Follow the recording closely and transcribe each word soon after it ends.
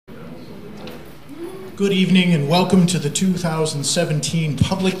Good evening and welcome to the 2017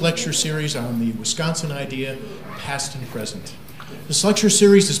 public lecture series on the Wisconsin Idea, Past and Present. This lecture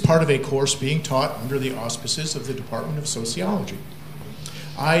series is part of a course being taught under the auspices of the Department of Sociology.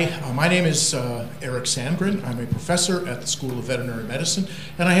 My name is Eric Sandgren. I'm a professor at the School of Veterinary Medicine,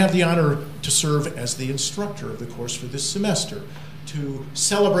 and I have the honor to serve as the instructor of the course for this semester. To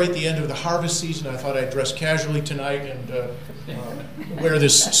celebrate the end of the harvest season, I thought I'd dress casually tonight and wear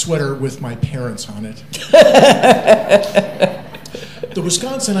this sweater with my parents on it. The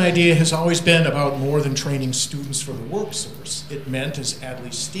Wisconsin Idea has always been about more than training students for the workforce. It meant, as Adlai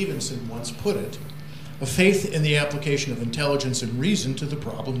Stevenson once put it, a faith in the application of intelligence and reason to the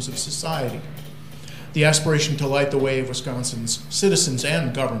problems of society. The aspiration to light the way of Wisconsin's citizens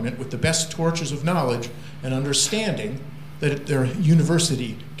and government with the best torches of knowledge and understanding that their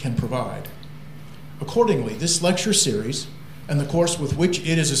university can provide. Accordingly, this lecture series and the course with which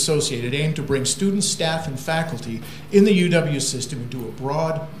it is associated aim to bring students, staff, and faculty in the UW system into a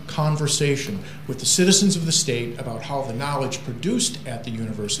broad conversation with the citizens of the state about how the knowledge produced at the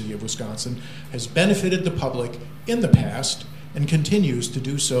University of Wisconsin has benefited the public in the past and continues to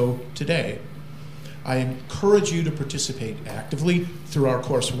do so today. I encourage you to participate actively through our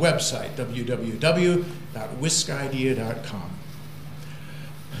course website, www.wiscidea.com.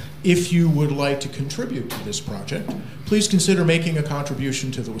 If you would like to contribute to this project, please consider making a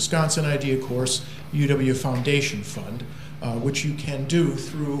contribution to the Wisconsin Idea Course UW Foundation Fund, which you can do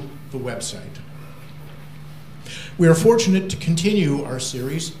through the website. We are fortunate to continue our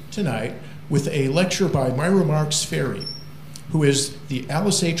series tonight with a lecture by Myra Marx Ferree, who is the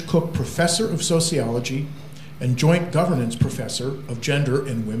Alice H. Cook Professor of Sociology and Joint Governance Professor of Gender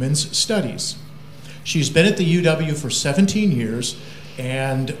and Women's Studies. She's been at the UW for 17 years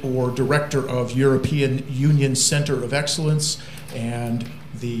or Director of European Union Center of Excellence and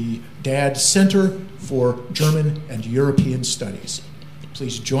the DAD Center for German and European Studies.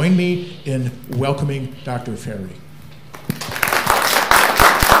 Please join me in welcoming Dr. Ferree.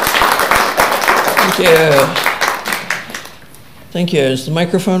 Thank you. Thank you. Is the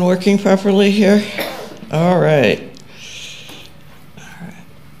microphone working properly here? All right.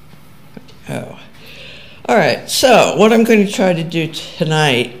 All right, so what I'm going to try to do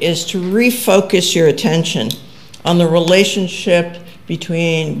tonight is to refocus your attention on the relationship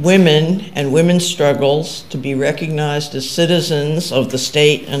between women and women's struggles to be recognized as citizens of the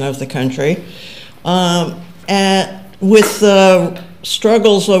state and of the country, and with the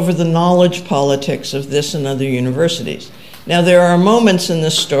struggles over the knowledge politics of this and other universities. Now, there are moments in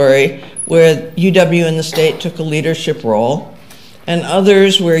this story where UW and the state took a leadership role, and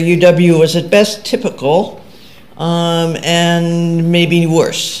others where UW was at best typical and maybe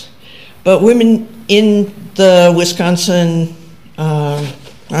worse. But women in the Wisconsin, I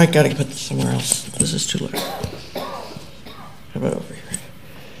gotta put this somewhere else. This is too low. How about over here?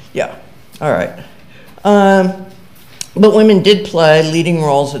 Yeah, all right. But women did play leading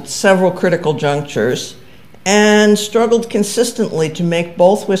roles at several critical junctures and struggled consistently to make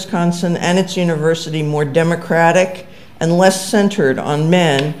both Wisconsin and its university more democratic and less centered on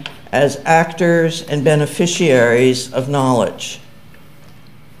men as actors and beneficiaries of knowledge.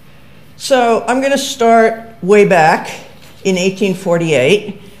 So I'm going to start way back in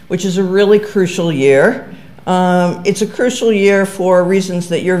 1848, which is a really crucial year. It's a crucial year for reasons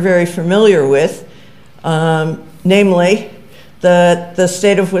that you're very familiar with, namely that the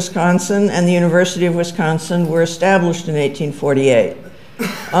state of Wisconsin and the University of Wisconsin were established in 1848.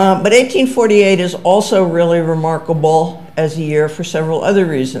 But 1848 is also really remarkable as a year for several other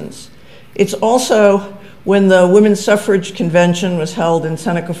reasons. It's also when the Women's Suffrage Convention was held in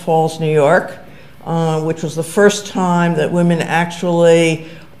Seneca Falls, New York, which was the first time that women actually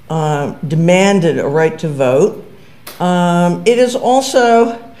demanded a right to vote. It is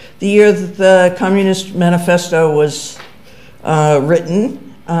also the year that the Communist Manifesto was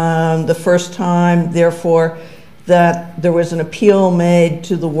written, the first time, therefore, that there was an appeal made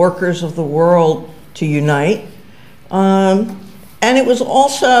to the workers of the world to unite. And it was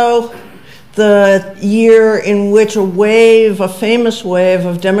also the year in which a famous wave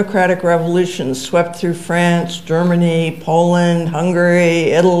of democratic revolutions swept through France, Germany, Poland,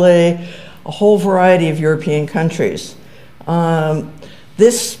 Hungary, Italy, a whole variety of European countries.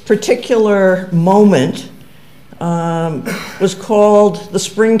 This particular moment was called the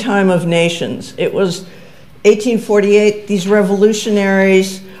Springtime of Nations. It was 1848. These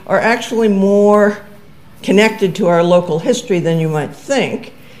revolutionaries are actually more connected to our local history than you might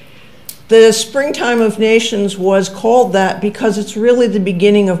think. The Springtime of Nations was called that because it's really the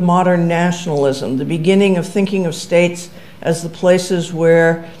beginning of modern nationalism, the beginning of thinking of states as the places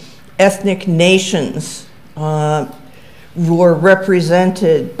where ethnic nations were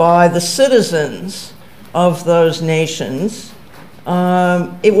represented by the citizens of those nations.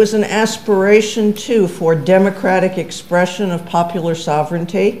 It was an aspiration, too, for democratic expression of popular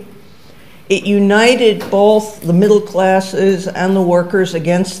sovereignty. It united both the middle classes and the workers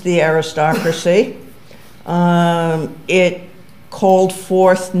against the aristocracy. It called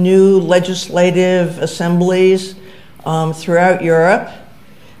forth new legislative assemblies throughout Europe.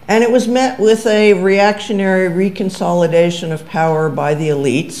 And it was met with a reactionary reconsolidation of power by the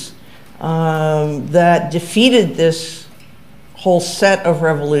elites that defeated this whole set of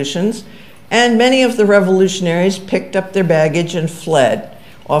revolutions. And many of the revolutionaries picked up their baggage and fled,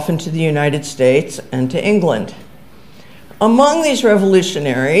 often to the United States and to England. Among these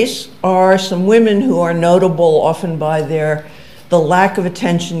revolutionaries are some women who are notable often by the lack of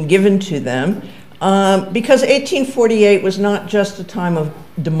attention given to them, because 1848 was not just a time of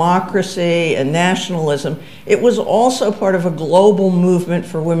democracy and nationalism. It was also part of a global movement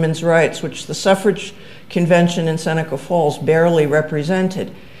for women's rights, which the suffrage convention in Seneca Falls barely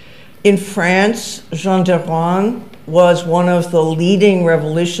represented. In France, Jeanne d'Arc was one of the leading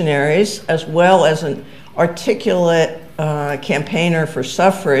revolutionaries, as well as an articulate campaigner for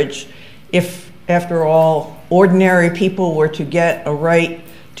suffrage. If, after all, ordinary people were to get a right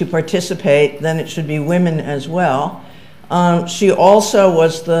to participate, then it should be women as well. She also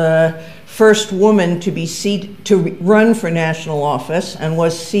was the first woman to run for national office and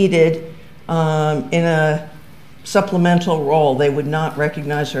was seated in a supplemental role. They would not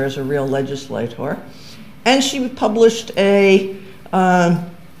recognize her as a real legislator. And she published a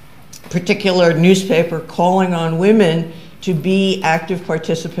particular newspaper calling on women to be active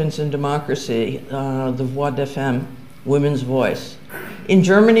participants in democracy, the Voix des Femmes, Women's Voice. In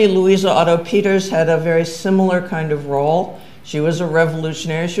Germany, Louisa Otto Peters had a very similar kind of role. She was a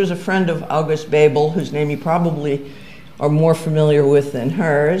revolutionary. She was a friend of August Bebel, whose name you probably are more familiar with than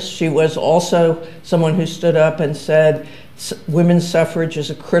hers. She was also someone who stood up and said, women's suffrage is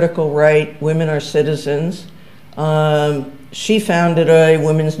a critical right, women are citizens. She founded a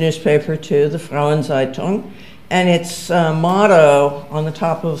women's newspaper too, the Frauenzeitung, and its motto on the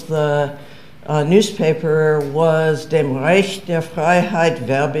top of the newspaper was Dem Recht der Freiheit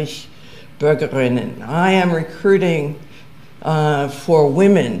werbe ich Bürgerinnen. I am recruiting for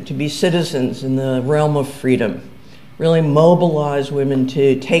women to be citizens in the realm of freedom, really mobilize women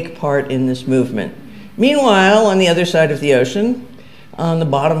to take part in this movement. Meanwhile, on the other side of the ocean, on the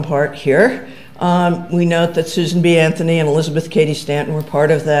bottom part here, we note that Susan B. Anthony and Elizabeth Cady Stanton were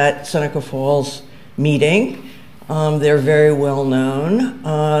part of that Seneca Falls meeting. They're very well known.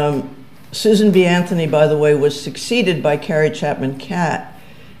 Susan B. Anthony, by the way, was succeeded by Carrie Chapman Catt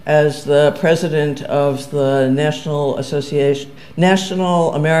as the president of the National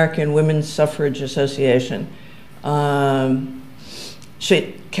American Women's Suffrage Association.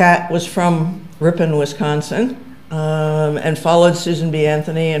 Catt was from Ripon, Wisconsin, and followed Susan B.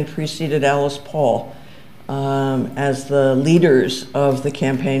 Anthony and preceded Alice Paul as the leaders of the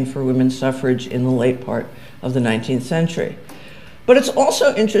campaign for women's suffrage in the late part of the 19th century. But it's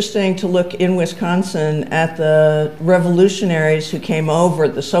also interesting to look in Wisconsin at the revolutionaries who came over,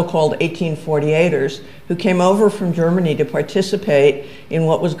 the so-called 1848ers, who came over from Germany to participate in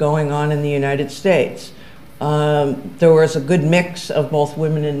what was going on in the United States. There was a good mix of both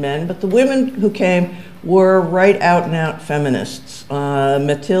women and men, but the women who came were right out and out feminists.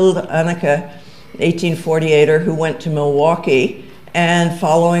 Mathilde Anneke, 1848er, who went to Milwaukee, and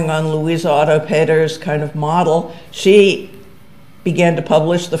following on Louisa Otto Peters' kind of model, she began to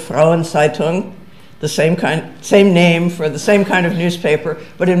publish the Frauenzeitung, the same name for the same kind of newspaper,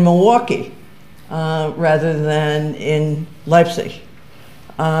 but in Milwaukee rather than in Leipzig.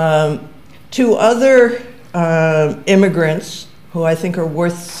 Two other immigrants who I think are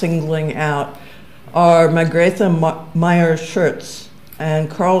worth singling out are Margrethe Meyer-Schurz and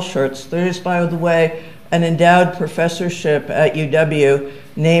Carl Schurz. There is, by the way, an endowed professorship at UW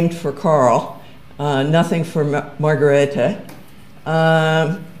named for Carl, nothing for Margarethe.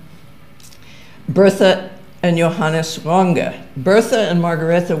 Bertha and Johannes Runge. Bertha and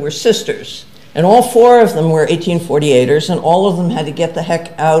Margarethe were sisters, and all four of them were 1848ers, and all of them had to get the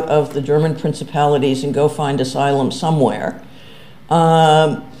heck out of the German principalities and go find asylum somewhere.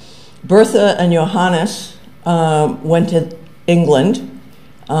 Bertha and Johannes went to England,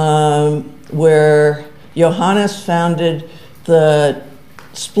 where Johannes founded the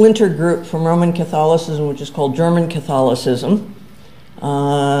splinter group from Roman Catholicism, which is called German Catholicism.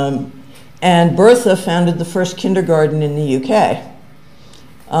 And Bertha founded the first kindergarten in the UK.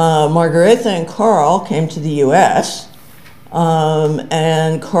 Margarethe and Carl came to the US,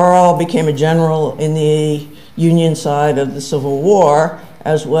 And Carl became a general in the Union side of the Civil War,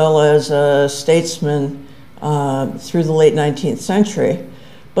 as well as a statesman through the late 19th century.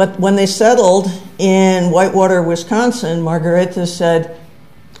 But when they settled in Whitewater, Wisconsin, Margareta said,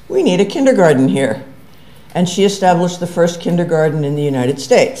 "We need a kindergarten here." And she established the first kindergarten in the United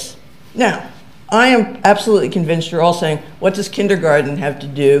States. Now, I am absolutely convinced you're all saying, what does kindergarten have to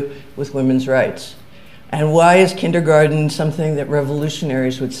do with women's rights? And why is kindergarten something that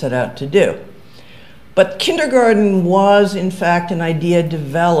revolutionaries would set out to do? But kindergarten was, in fact, an idea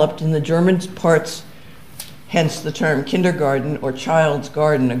developed in the German parts, hence the term kindergarten or child's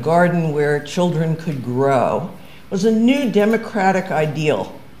garden, a garden where children could grow, was a new democratic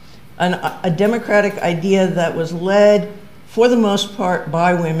ideal, a democratic idea that was led, for the most part,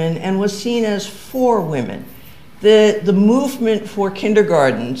 by women and was seen as for women. The movement for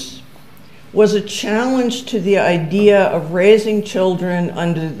kindergartens was a challenge to the idea of raising children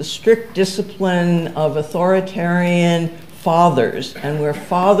under the strict discipline of authoritarian fathers, and where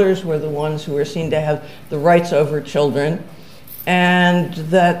fathers were the ones who were seen to have the rights over children, and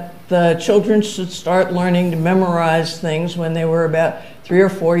that the children should start learning to memorize things when they were about 3 or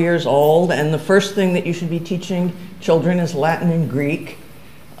 4 years old, and the first thing that you should be teaching children is Latin and Greek.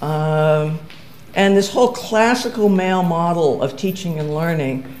 And this whole classical male model of teaching and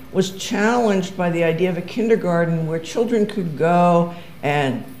learning was challenged by the idea of a kindergarten where children could go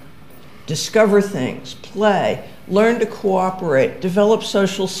and discover things, play, learn to cooperate, develop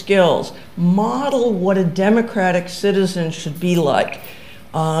social skills, model what a democratic citizen should be like,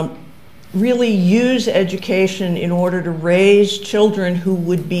 really use education in order to raise children who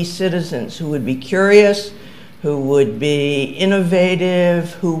would be citizens, who would be curious, who would be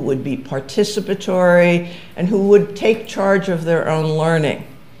innovative, who would be participatory, and who would take charge of their own learning.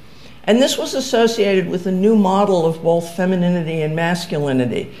 And this was associated with a new model of both femininity and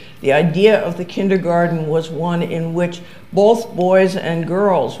masculinity. The idea of the kindergarten was one in which both boys and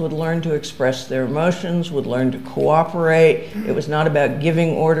girls would learn to express their emotions, would learn to cooperate. It was not about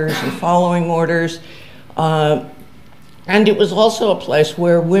giving orders and following orders. And it was also a place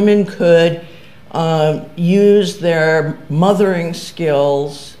where women could use their mothering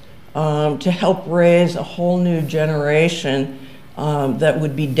skills to help raise a whole new generation that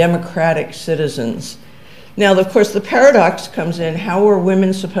would be democratic citizens. Now, of course, the paradox comes in: how are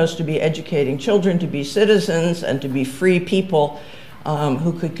women supposed to be educating children to be citizens and to be free people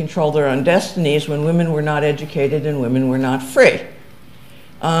who could control their own destinies when women were not educated and women were not free?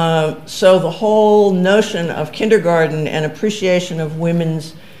 So the whole notion of kindergarten and appreciation of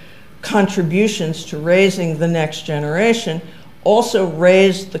women's contributions to raising the next generation also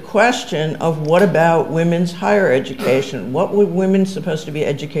raised the question of what about women's higher education? What were women supposed to be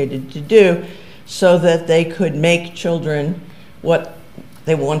educated to do so that they could make children what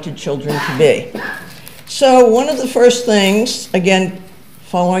they wanted children to be? So one of the first things, again,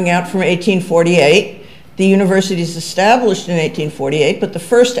 following out from 1848, the universities established in 1848, but the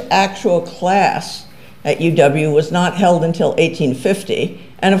first actual class at UW was not held until 1850,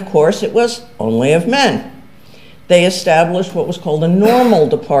 and of course it was only of men. They established what was called a normal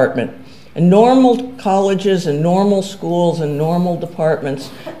department. And normal colleges and normal schools and normal departments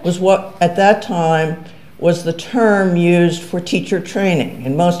was what, at that time, was the term used for teacher training.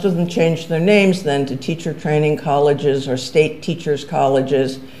 And most of them changed their names then to teacher training colleges or state teachers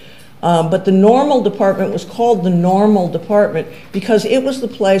colleges. But the normal department was called the normal department because it was the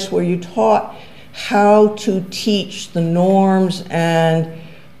place where you taught how to teach the norms and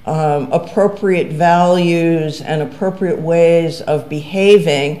appropriate values and appropriate ways of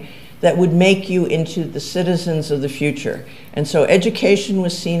behaving that would make you into the citizens of the future. And so education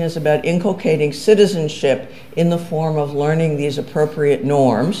was seen as about inculcating citizenship in the form of learning these appropriate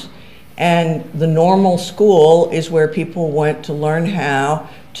norms. And the normal school is where people went to learn how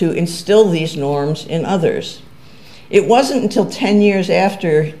to instill these norms in others. It wasn't until 10 years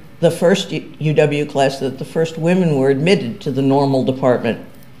after the first UW class that the first women were admitted to the normal department.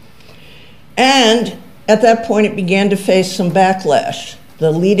 And at that point, it began to face some backlash.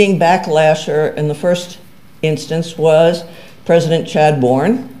 The leading backlasher in the first instance was President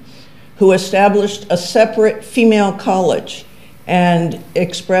Chadbourne, who established a separate female college and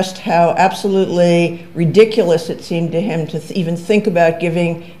expressed how absolutely ridiculous it seemed to him to even think about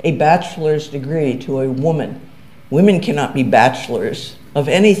giving a bachelor's degree to a woman. Women cannot be bachelors of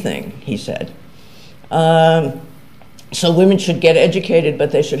anything, he said. So women should get educated,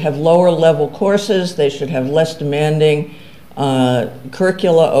 but they should have lower level courses, they should have less demanding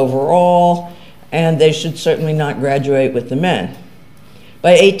curricula overall, and they should certainly not graduate with the men.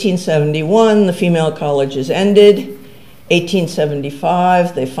 By 1871, the female colleges ended,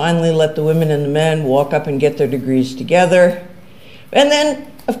 1875, they finally let the women and the men walk up and get their degrees together. And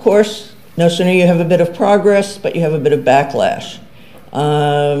then, of course, no sooner you have a bit of progress, but you have a bit of backlash.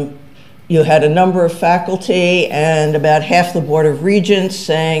 You had a number of faculty and about half the Board of Regents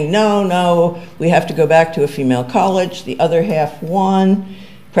saying, no, no, we have to go back to a female college. The other half won.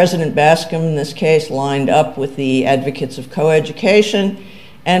 President Bascom, in this case, lined up with the advocates of coeducation.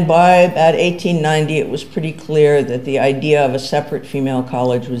 And by about 1890, it was pretty clear that the idea of a separate female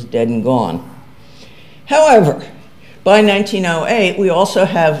college was dead and gone. However, by 1908, we also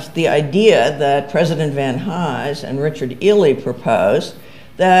have the idea that President Van Hise and Richard Ely proposed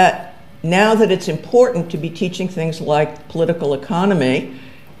that now that it's important to be teaching things like political economy,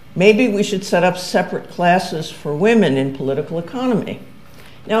 maybe we should set up separate classes for women in political economy.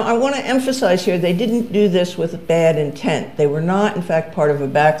 Now, I want to emphasize here, they didn't do this with bad intent. They were not, in fact, part of a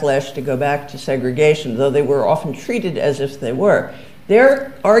backlash to go back to segregation, though they were often treated as if they were.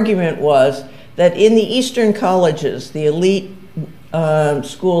 Their argument was that in the Eastern colleges, the elite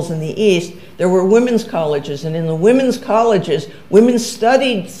schools in the East, there were women's colleges, and in the women's colleges, women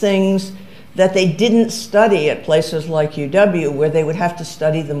studied things that they didn't study at places like UW, where they would have to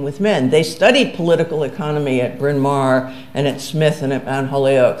study them with men. They studied political economy at Bryn Mawr and at Smith and at Mount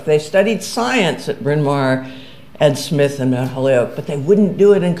Holyoke. They studied science at Bryn Mawr, at Smith and Mount Holyoke, but they wouldn't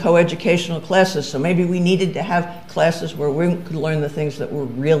do it in coeducational classes, so maybe we needed to have classes where women could learn the things that were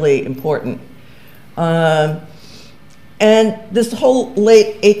really important. And this whole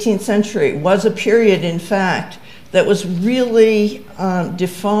late 18th century was a period, in fact, that was really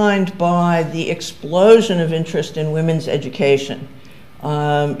defined by the explosion of interest in women's education.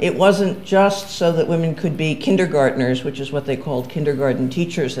 It wasn't just so that women could be kindergartners, which is what they called kindergarten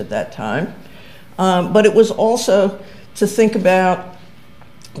teachers at that time, but it was also to think about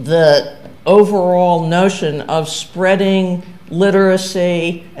the overall notion of spreading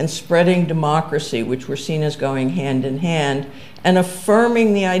literacy and spreading democracy, which were seen as going hand in hand, and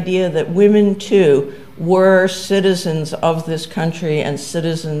affirming the idea that women, too, were citizens of this country and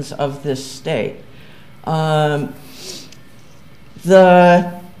citizens of this state. The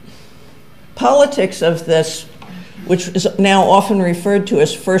politics of this, which is now often referred to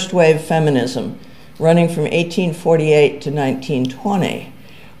as first wave feminism, running from 1848 to 1920,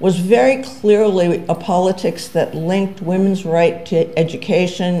 was very clearly a politics that linked women's right to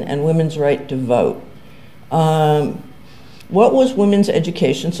education and women's right to vote. What was women's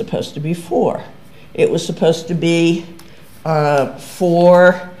education supposed to be for? It was supposed to be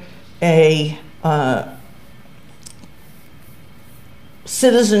for a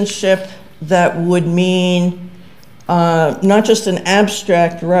citizenship that would mean not just an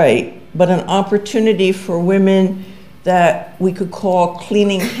abstract right, but an opportunity for women that we could call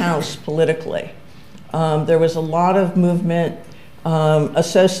cleaning house politically. There was a lot of movement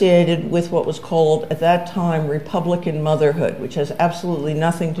associated with what was called at that time Republican motherhood, which has absolutely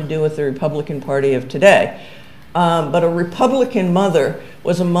nothing to do with the Republican Party of today. But a Republican mother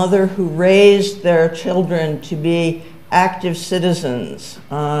was a mother who raised their children to be active citizens,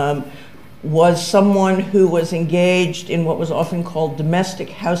 was someone who was engaged in what was often called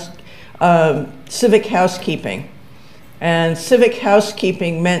civic housekeeping. And civic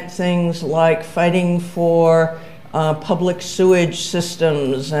housekeeping meant things like fighting for public sewage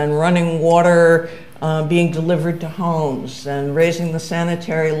systems and running water being delivered to homes and raising the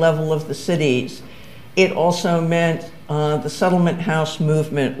sanitary level of the cities. It also meant the settlement house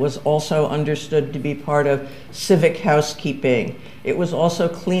movement was also understood to be part of civic housekeeping. It was also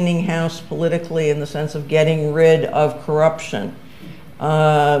cleaning house politically in the sense of getting rid of corruption.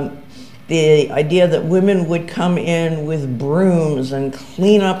 The idea that women would come in with brooms and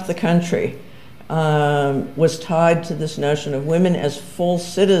clean up the country was tied to this notion of women as full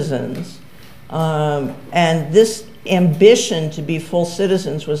citizens. And this ambition to be full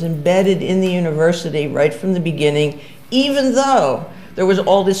citizens was embedded in the university right from the beginning, even though there was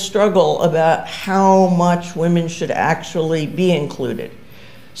all this struggle about how much women should actually be included.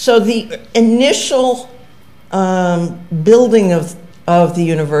 So the initial building of the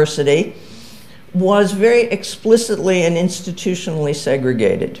university was very explicitly and institutionally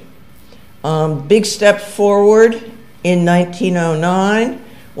segregated. Big step forward in 1909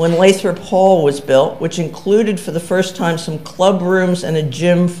 when Lathrop Hall was built, which included for the first time some club rooms and a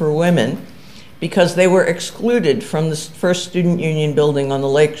gym for women, because they were excluded from the first student union building on the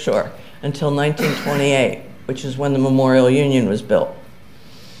lakeshore until 1928, which is when the Memorial Union was built.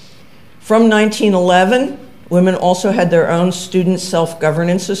 From 1911, women also had their own student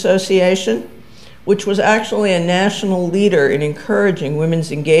self-governance association, which was actually a national leader in encouraging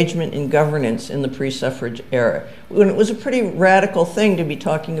women's engagement in governance in the pre-suffrage era. When it was a pretty radical thing to be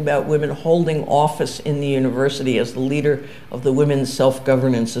talking about women holding office in the university as the leader of the Women's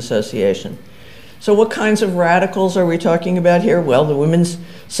Self-Governance Association. So what kinds of radicals are we talking about here? Well, the Women's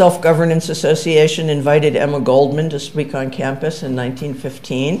Self-Governance Association invited Emma Goldman to speak on campus in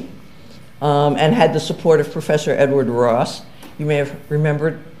 1915 and had the support of Professor Edward Ross. You may have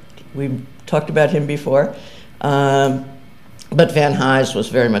remembered, we talked about him before, but Van Hise was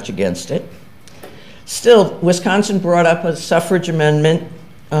very much against it. Still, Wisconsin brought up a suffrage amendment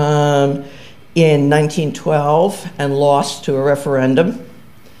in 1912 and lost to a referendum.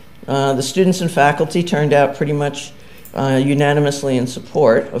 The students and faculty turned out pretty much unanimously in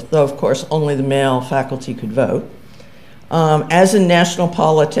support, though of course only the male faculty could vote. As in national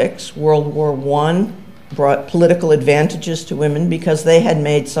politics, World War I brought political advantages to women because they had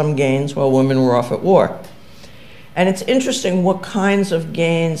made some gains while women were off at war. And it's interesting what kinds of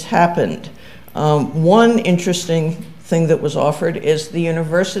gains happened. One interesting thing that was offered is the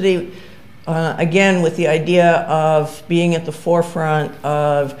university, again, with the idea of being at the forefront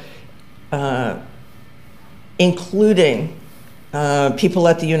of including people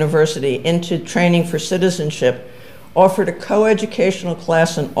at the university into training for citizenship, offered a coeducational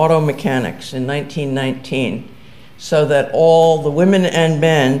class in auto mechanics in 1919 so that all the women and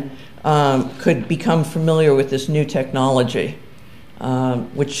men could become familiar with this new technology,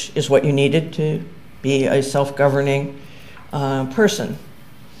 which is what you needed to be a self-governing person.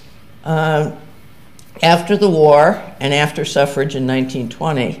 After the war and after suffrage in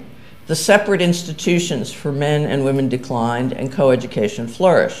 1920, the separate institutions for men and women declined and coeducation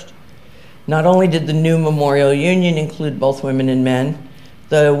flourished. Not only did the new Memorial Union include both women and men,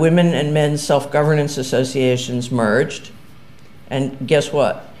 the Women and Men's Self-Governance Associations merged. And guess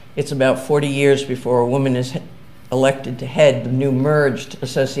what? It's about 40 years before a woman is elected to head the new merged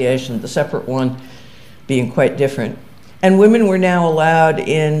association, the separate one being quite different. And women were now allowed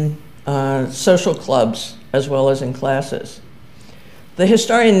in social clubs as well as in classes. The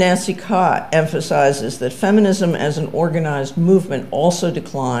historian Nancy Cott emphasizes that feminism as an organized movement also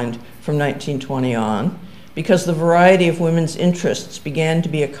declined from 1920 on because the variety of women's interests began to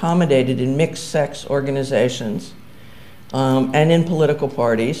be accommodated in mixed-sex organizations and in political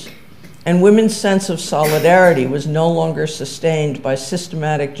parties, and women's sense of solidarity was no longer sustained by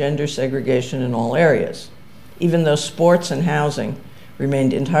systematic gender segregation in all areas, even though sports and housing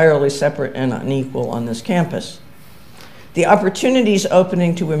remained entirely separate and unequal on this campus. The opportunities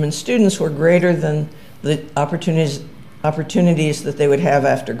opening to women students were greater than the opportunities that they would have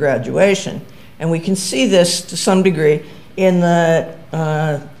after graduation. And we can see this to some degree in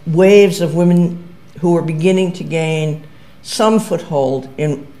the waves of women who were beginning to gain some foothold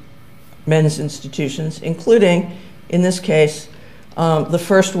in men's institutions, including, in this case, the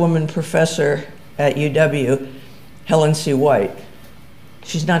first woman professor at UW, Helen C. White.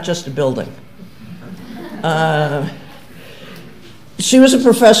 She's not just a building. She was a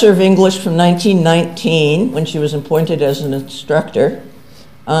professor of English from 1919, when she was appointed as an instructor,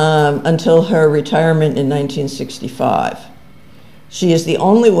 until her retirement in 1965. She is the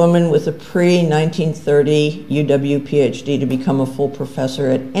only woman with a pre-1930 UW PhD to become a full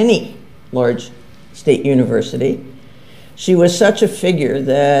professor at any large state university. She was such a figure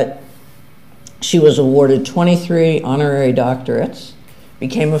that she was awarded 23 honorary doctorates,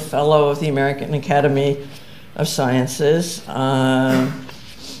 became a fellow of the American Academy of Sciences.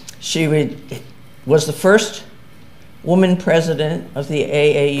 She was the first woman president of the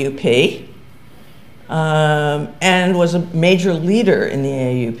AAUP and was a major leader in the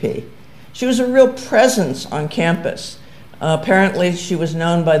AAUP. She was a real presence on campus. Apparently, she was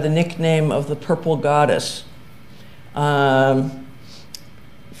known by the nickname of the Purple Goddess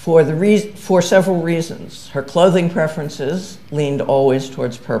for several reasons. Her clothing preferences leaned always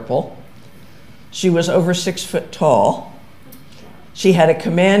towards purple. She was over 6 foot tall. She had a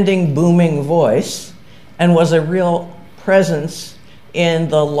commanding, booming voice and was a real presence in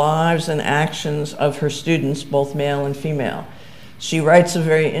the lives and actions of her students, both male and female. She writes a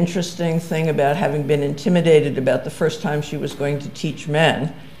very interesting thing about having been intimidated about the first time she was going to teach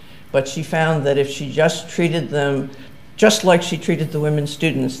men, but she found that if she just treated them just like she treated the women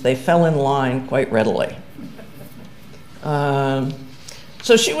students, they fell in line quite readily.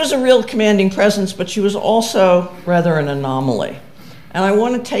 So she was a real commanding presence, but she was also rather an anomaly. And I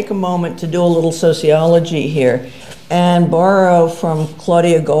want to take a moment to do a little sociology here and borrow from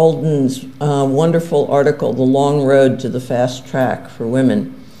Claudia Golden's wonderful article, The Long Road to the Fast Track for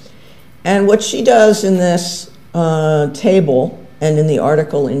Women. And what she does in this table and in the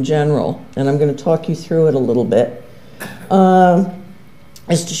article in general, and I'm going to talk you through it a little bit,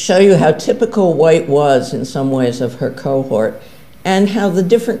 is to show you how typical white was in some ways of her cohort, and how the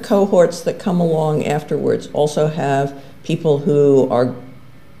different cohorts that come along afterwards also have people who are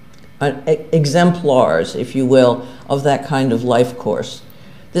exemplars, if you will, of that kind of life course.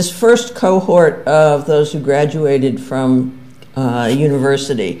 This first cohort of those who graduated from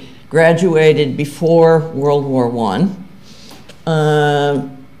university graduated before World War I,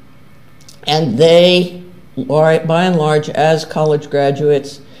 and they, by and large, as college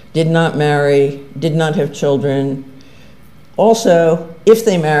graduates, did not marry, did not have children. Also, if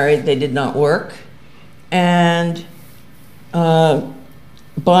they married, they did not work, and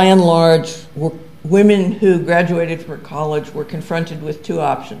by and large, women who graduated from college were confronted with two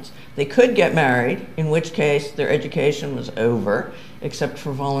options. They could get married, in which case their education was over, except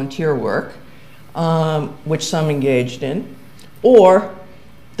for volunteer work, which some engaged in, or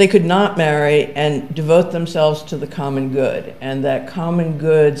they could not marry and devote themselves to the common good. And that common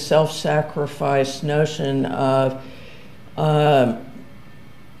good, self-sacrifice notion of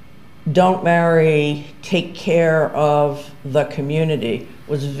don't marry, take care of the community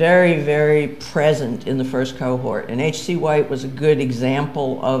was very, very present in the first cohort. And H.C. White was a good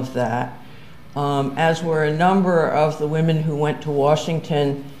example of that, as were a number of the women who went to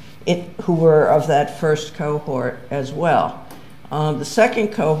Washington who were of that first cohort as well. The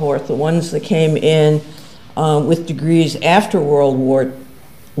second cohort, the ones that came in with degrees after World War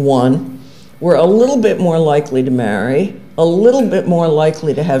I, were a little bit more likely to marry, a little bit more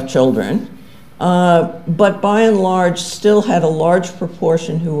likely to have children, but by and large still had a large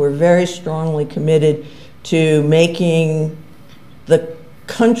proportion who were very strongly committed to making the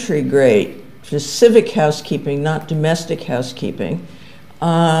country great, to civic housekeeping, not domestic housekeeping.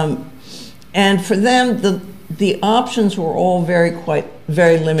 And for them, the options were all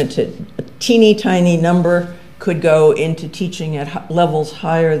very limited. A teeny tiny number could go into teaching at levels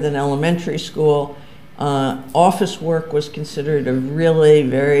higher than elementary school. Office work was considered a really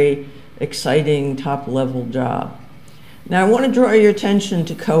very exciting top-level job. Now, I want to draw your attention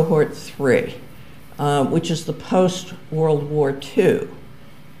to cohort 3, which is the post-World War II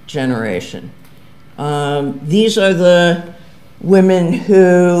generation. These are the women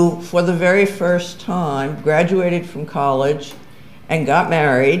who, for the very first time, graduated from college and got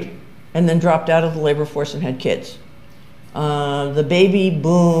married and then dropped out of the labor force and had kids. The baby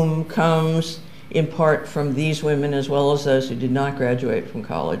boom comes in part from these women as well as those who did not graduate from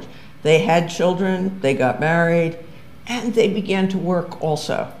college. They had children, they got married, and they began to work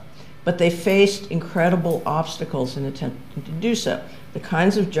also. But they faced incredible obstacles in attempting to do so. The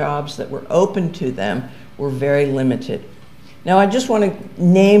kinds of jobs that were open to them were very limited. Now, I just want to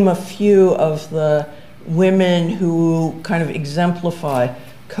name a few of the women who kind of exemplify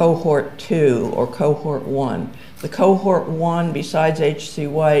cohort 2 or cohort 1. The cohort 1, besides H.C.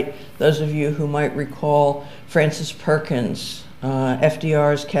 White, those of you who might recall Frances Perkins,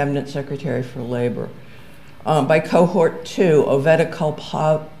 FDR's cabinet secretary for labor. By cohort 2, Oveta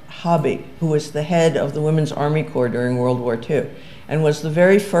Culp-Hobby, who was the head of the Women's Army Corps during World War II, and was the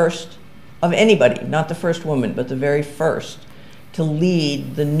very first of anybody, not the first woman, but the very first to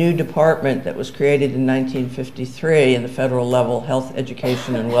lead the new department that was created in 1953 in the federal level, Health,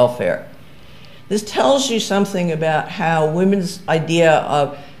 Education, and Welfare. This tells you something about how women's idea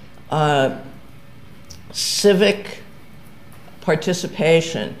of civic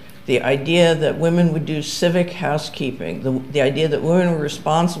participation, the idea that women would do civic housekeeping, the idea that women were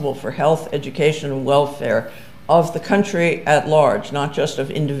responsible for health, education, and welfare of the country at large, not just of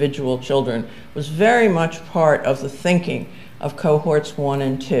individual children, was very much part of the thinking of cohorts 1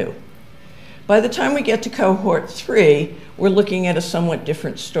 and 2. By the time we get to cohort 3, we're looking at a somewhat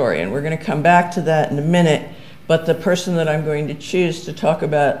different story, and we're going to come back to that in a minute, but the person that I'm going to choose to talk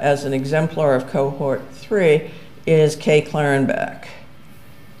about as an exemplar of cohort 3 is Kay Clarenbach.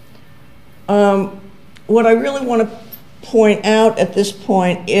 What I really want to point out at this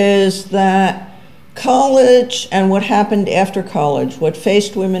point is that college and what happened after college, what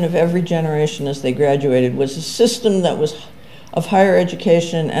faced women of every generation as they graduated, was a system that was of higher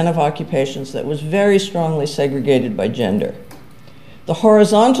education and of occupations that was very strongly segregated by gender. The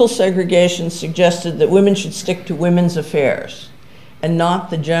horizontal segregation suggested that women should stick to women's affairs and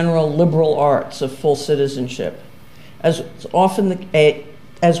not the general liberal arts of full citizenship, as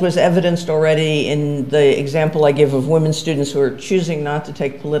was evidenced already in the example I give of women students who are choosing not to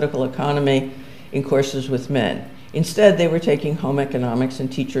take political economy in courses with men. Instead, they were taking home economics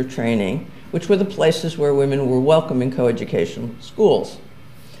and teacher training, which were the places where women were welcome in coeducational schools.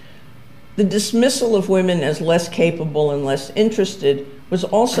 The dismissal of women as less capable and less interested was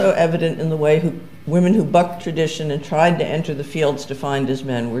also evident in the way women who bucked tradition and tried to enter the fields defined as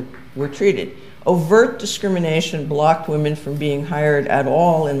men were treated. Overt discrimination blocked women from being hired at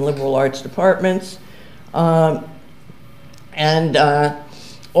all in liberal arts departments, and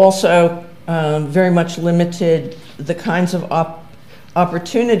also very much limited the kinds of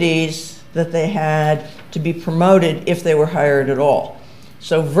opportunities that they had to be promoted if they were hired at all.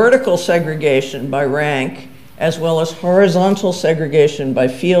 So vertical segregation by rank, as well as horizontal segregation by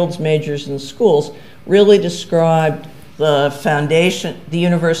fields, majors, and schools, really described the foundation, the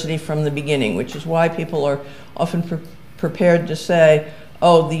university from the beginning, which is why people are often prepared to say,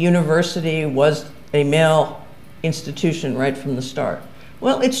 oh, the university was a male institution right from the start.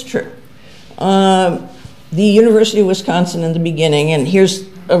 Well, it's true. The University of Wisconsin in the beginning, and here's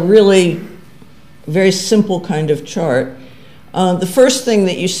a really very simple kind of chart. The first thing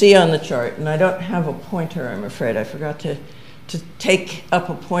that you see on the chart, and I don't have a pointer, I'm afraid. I forgot to take up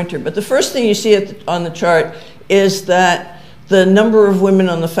a pointer. But the first thing you see on the chart is that the number of women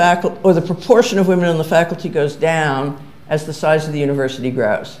on the faculty, or the proportion of women on the faculty goes down as the size of the university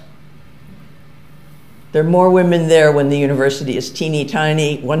grows. There are more women there when the university is teeny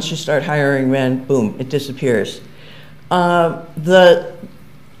tiny. Once you start hiring men, boom, it disappears.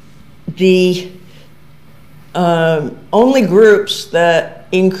 Only groups that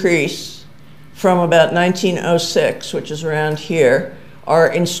increase from about 1906, which is around here, are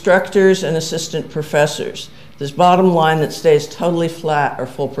instructors and assistant professors. This bottom line that stays totally flat are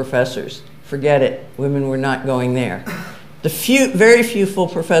full professors. Forget it, women were not going there. The very few full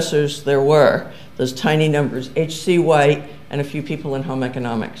professors there were, those tiny numbers, H.C. White and a few people in home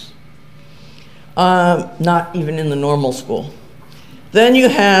economics. Not even in the normal school. Then you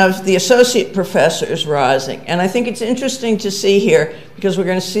have the associate professors rising. And I think it's interesting to see here, because we're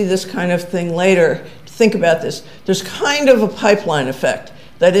going to see this kind of thing later, to think about this. There's kind of a pipeline effect.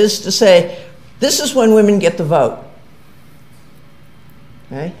 That is to say, this is when women get the vote.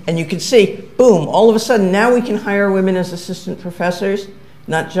 Okay? And you can see, boom, all of a sudden, now we can hire women as assistant professors,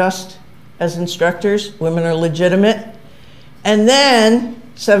 not just as instructors. Women are legitimate. And then,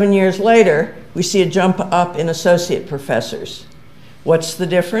 7 years later, we see a jump up in associate professors. What's the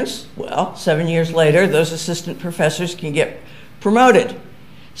difference? Well, 7 years later, those assistant professors can get promoted.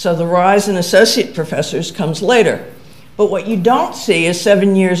 So the rise in associate professors comes later. But what you don't see is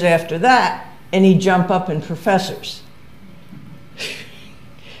 7 years after that, any jump up in professors.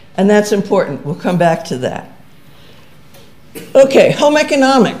 And that's important. We'll come back to that. Okay, home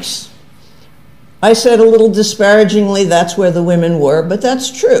economics. I said a little disparagingly that's where the women were, but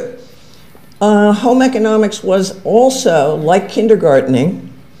that's true. Home economics was also, like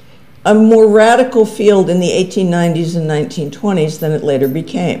kindergartening, a more radical field in the 1890s and 1920s than it later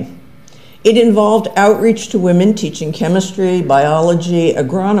became. It involved outreach to women teaching chemistry, biology,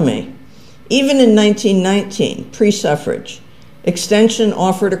 agronomy. Even in 1919, pre-suffrage, Extension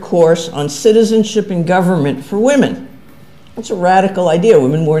offered a course on citizenship and government for women. That's a radical idea.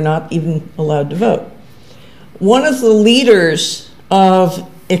 Women were not even allowed to vote. One of the leaders of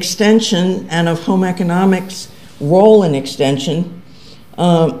Extension and of home economics' role in Extension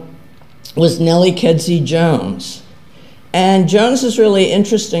was Nellie Kedzie Jones. And Jones is really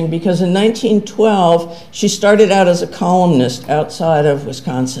interesting because in 1912, she started out as a columnist outside of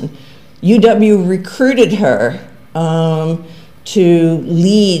Wisconsin. UW recruited her to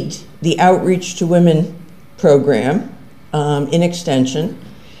lead the Outreach to Women program in Extension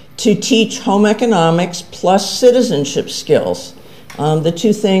to teach home economics plus citizenship skills. The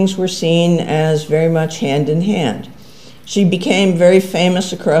two things were seen as very much hand in hand. She became very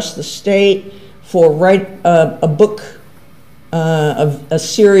famous across the state for a book, a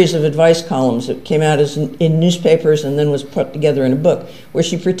series of advice columns that came out in newspapers and then was put together in a book, where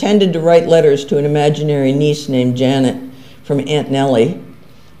she pretended to write letters to an imaginary niece named Janet from Aunt Nellie.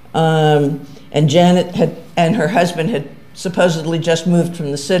 And Janet and her husband had supposedly just moved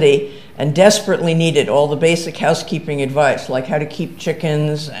from the city and desperately needed all the basic housekeeping advice, like how to keep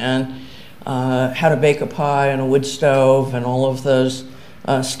chickens and how to bake a pie on a wood stove and all of those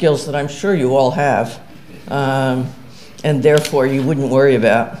skills that I'm sure you all have, and therefore you wouldn't worry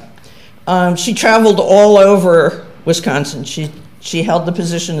about. She traveled all over Wisconsin. She held the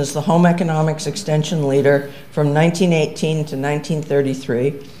position as the Home Economics Extension leader from 1918 to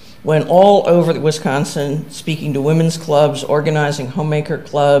 1933. Went all over Wisconsin, speaking to women's clubs, organizing homemaker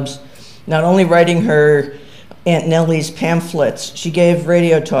clubs, not only writing her Aunt Nellie's pamphlets, she gave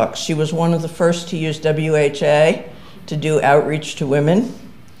radio talks. She was one of the first to use WHA to do outreach to women.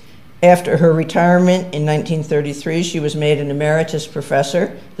 After her retirement in 1933, she was made an emeritus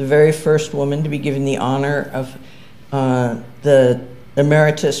professor, the very first woman to be given the honor of the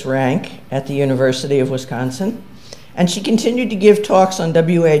emeritus rank at the University of Wisconsin. And she continued to give talks on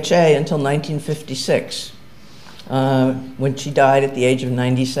WHA until 1956, when she died at the age of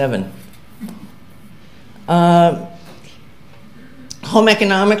 97. Home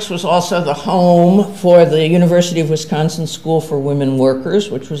economics was also the home for the University of Wisconsin School for Women Workers,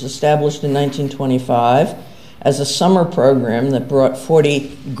 which was established in 1925 as a summer program that brought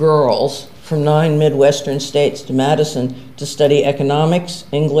 40 girls from 9 Midwestern states to Madison to study economics,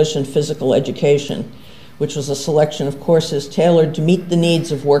 English, and physical education, which was a selection of courses tailored to meet the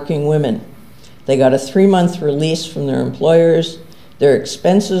needs of working women. They got a 3-month release from their employers. Their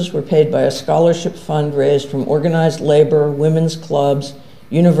expenses were paid by a scholarship fund raised from organized labor, women's clubs,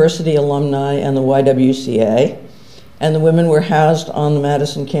 university alumni, and the YWCA, and the women were housed on the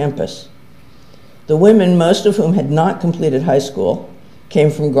Madison campus. The women, most of whom had not completed high school,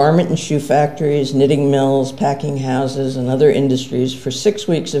 came from garment and shoe factories, knitting mills, packing houses, and other industries for 6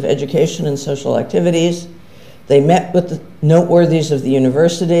 weeks of education and social activities. They met with the noteworthies of the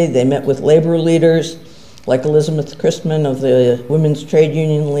university. They met with labor leaders, like Elizabeth Christman of the Women's Trade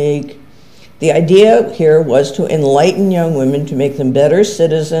Union League. The idea here was to enlighten young women to make them better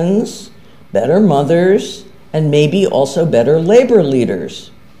citizens, better mothers, and maybe also better labor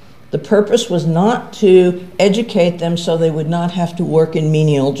leaders. The purpose was not to educate them so they would not have to work in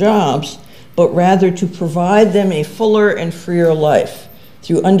menial jobs, but rather to provide them a fuller and freer life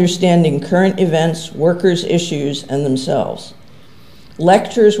through understanding current events, workers' issues, and themselves.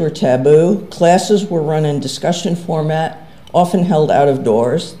 Lectures were taboo. Classes were run in discussion format, often held out of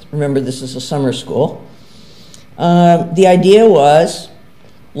doors. Remember, this is a summer school. The idea was,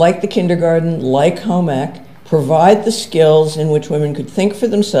 like the kindergarten, like home ec, provide the skills in which women could think for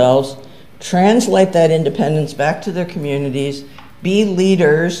themselves, translate that independence back to their communities, be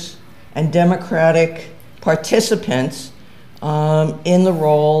leaders and democratic participants in the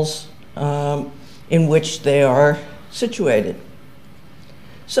roles in which they are situated.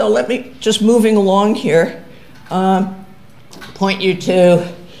 So let me, just moving along here, point you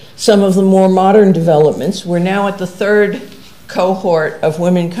to some of the more modern developments. We're now at the 3rd cohort of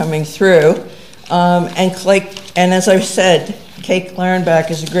women coming through. And as I've said, Kate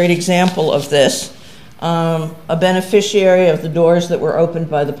Clarenbach is a great example of this, a beneficiary of the doors that were opened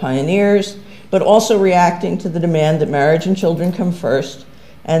by the pioneers, but also reacting to the demand that marriage and children come first,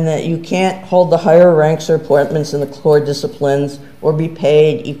 and that you can't hold the higher ranks or appointments in the core disciplines or be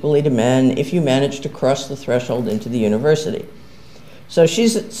paid equally to men if you manage to cross the threshold into the university. So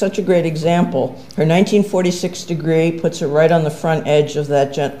she's such a great example. Her 1946 degree puts her right on the front edge of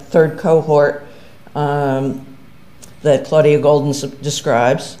that 3rd cohort that Claudia Golden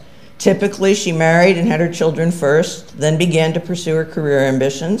describes. Typically, she married and had her children first, then began to pursue her career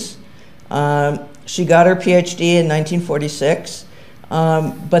ambitions. She got her PhD in 1946.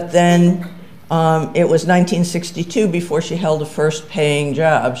 But then it was 1962 before she held a first paying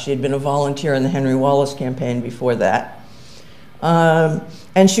job. She had been a volunteer in the Henry Wallace campaign before that.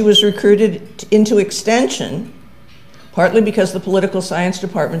 And she was recruited into Extension, partly because the political science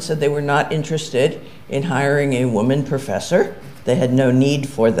department said they were not interested in hiring a woman professor. They had no need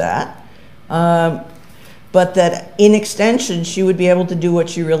for that. But that in Extension, she would be able to do what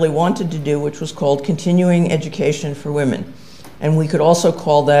she really wanted to do, which was called continuing education for women. And we could also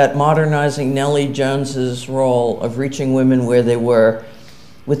call that modernizing Nellie Jones's role of reaching women where they were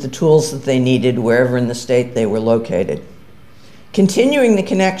with the tools that they needed wherever in the state they were located. Continuing the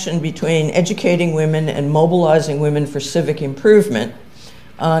connection between educating women and mobilizing women for civic improvement,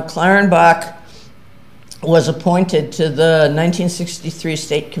 Clarenbach was appointed to the 1963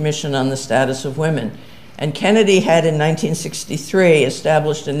 State Commission on the Status of Women. And Kennedy had in 1963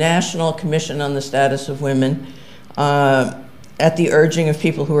 established a National Commission on the Status of Women at the urging of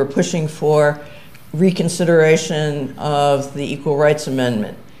people who were pushing for reconsideration of the Equal Rights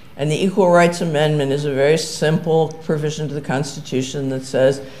Amendment. And the Equal Rights Amendment is a very simple provision to the Constitution that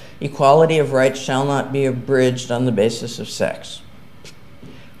says equality of rights shall not be abridged on the basis of sex.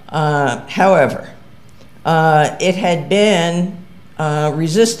 However, it had been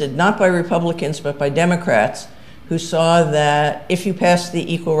resisted not by Republicans but by Democrats, who saw that if you passed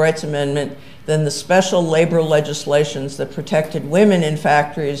the Equal Rights Amendment, then the special labor legislations that protected women in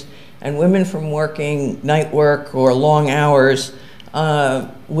factories and women from working night work or long hours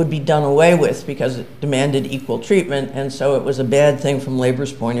would be done away with because it demanded equal treatment, and so it was a bad thing from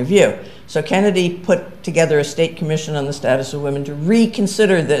labor's point of view. So Kennedy put together a state commission on the status of women to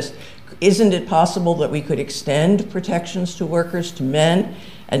reconsider this. Isn't it possible that we could extend protections to workers to men?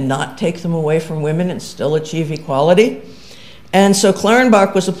 and not take them away from women and still achieve equality. And so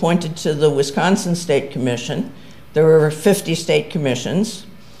Clarenbach was appointed to the Wisconsin State Commission. There were 50 state commissions.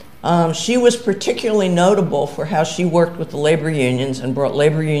 She was particularly notable for how she worked with the labor unions and brought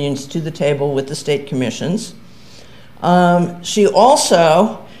labor unions to the table with the state commissions. She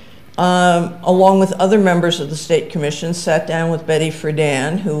also, along with other members of the state commission, sat down with Betty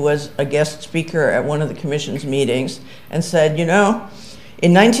Friedan, who was a guest speaker at one of the commission's meetings, and said, you know,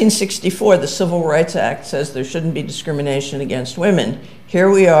 in 1964, the Civil Rights Act says there shouldn't be discrimination against women.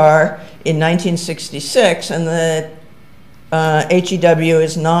 Here we are in 1966, and the HEW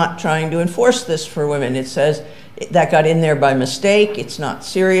is not trying to enforce this for women. It says that got in there by mistake. It's not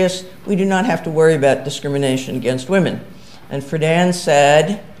serious. We do not have to worry about discrimination against women. And Friedan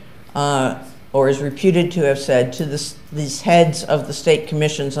said, or is reputed to have said to these heads of the state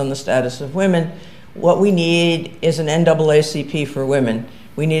commissions on the status of women, what we need is an NAACP for women.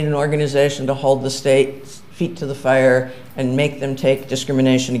 We need an organization to hold the state's feet to the fire and make them take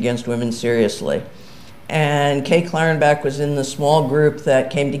discrimination against women seriously. And Kay Clarenbach was in the small group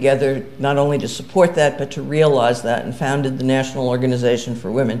that came together not only to support that, but to realize that, and founded the National Organization for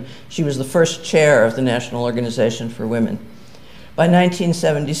Women. She was the first chair of the National Organization for Women. By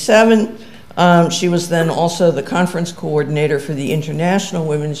 1977, she was then also the conference coordinator for the International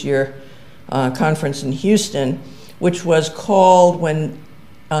Women's Year conference in Houston, which was called when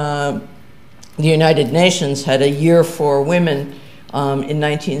the United Nations had a year for women in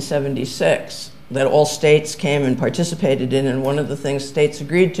 1976 that all states came and participated in. And one of the things states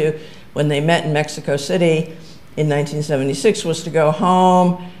agreed to when they met in Mexico City in 1976 was to go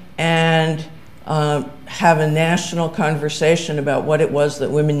home and have a national conversation about what it was that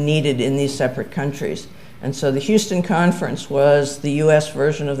women needed in these separate countries. And so the Houston conference was the US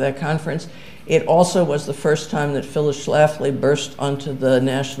version of that conference. It also was the first time that Phyllis Schlafly burst onto the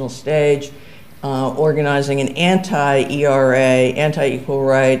national stage, organizing an anti-ERA, anti-equal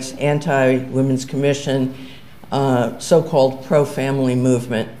rights, anti-women's commission, so-called pro-family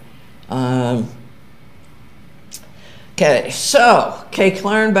movement. Okay, so Kay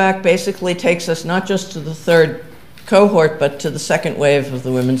Clarenbach basically takes us not just to the third cohort, but to the second wave of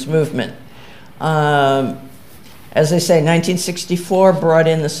the women's movement. As I say, 1964 brought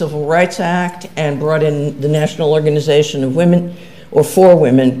in the Civil Rights Act and brought in the National Organization of Women, or for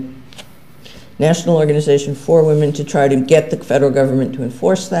Women, National Organization for Women, to try to get the federal government to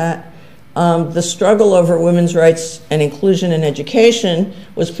enforce that. The struggle over women's rights and inclusion in education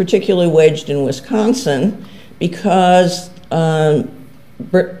was particularly waged in Wisconsin because Bernice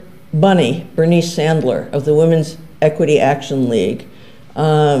Sandler of the Women's Equity Action League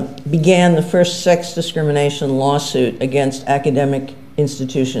began the first sex discrimination lawsuit against academic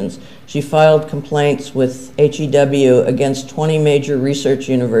institutions. She filed complaints with HEW against 20 major research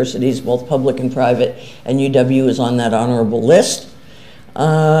universities, both public and private, and UW is on that honorable list.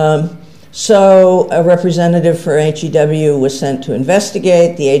 So a representative for HEW was sent to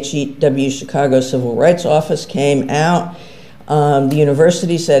investigate. The HEW Chicago Civil Rights Office came out. The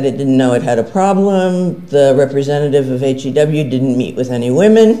university said it didn't know it had a problem. The representative of HEW didn't meet with any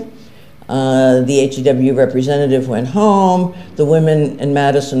women. The HEW representative went home. The women in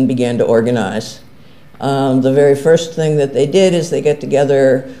Madison began to organize. The very first thing that they did is they get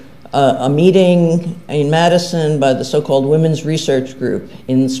together a meeting in Madison by the so-called Women's Research Group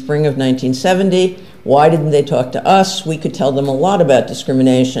in the spring of 1970. Why didn't they talk to us? We could tell them a lot about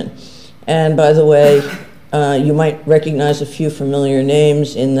discrimination. And by the way, you might recognize a few familiar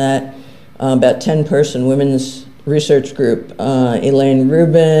names in that about 10-person women's research group. Elaine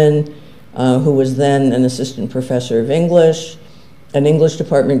Rubin, who was then an assistant professor of English, an English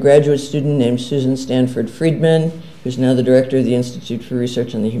department graduate student named Susan Stanford Friedman, who's now the director of the Institute for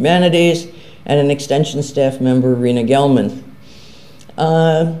Research in the Humanities, and an extension staff member, Rena Gelman.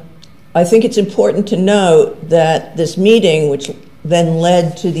 I think it's important to note that this meeting, which then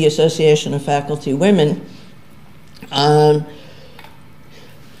led to the Association of Faculty Women, that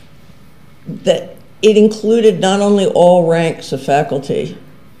it included not only all ranks of faculty,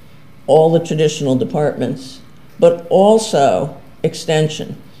 all the traditional departments, but also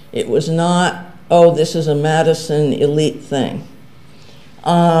extension. It was not, oh, this is a Madison elite thing.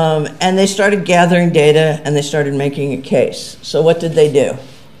 And they started gathering data and they started making a case. So what did they do?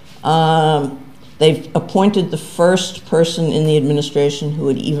 They appointed the first person in the administration who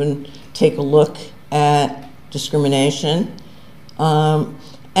would even take a look at discrimination.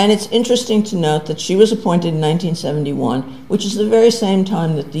 And it's interesting to note that she was appointed in 1971, which is the very same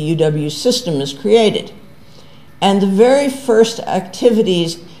time that the UW system is created. And the very first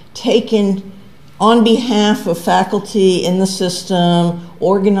activities taken on behalf of faculty in the system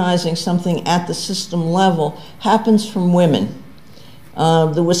organizing something at the system level happens from women.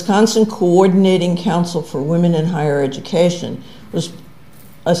 The Wisconsin Coordinating Council for Women in Higher Education was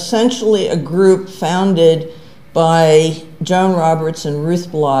essentially a group founded by Joan Roberts and Ruth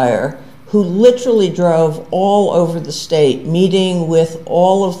Blyer, who literally drove all over the state, meeting with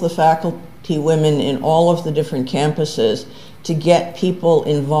all of the faculty women in all of the different campuses to get people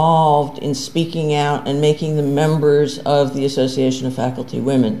involved in speaking out and making them members of the Association of Faculty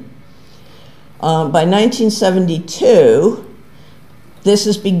Women. By 1972, this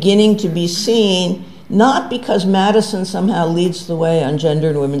is beginning to be seen, not because Madison somehow leads the way on gender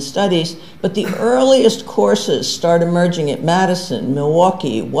and women's studies, but the earliest courses start emerging at Madison,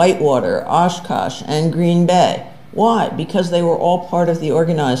 Milwaukee, Whitewater, Oshkosh, and Green Bay. Why? Because they were all part of the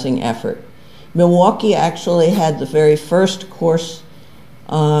organizing effort. Milwaukee actually had the very first course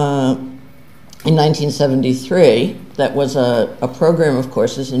in 1973 that was a program of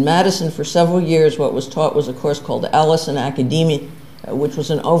courses. In Madison, for several years, what was taught was a course called Allison Academia, which was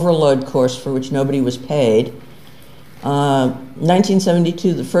an overload course for which nobody was paid.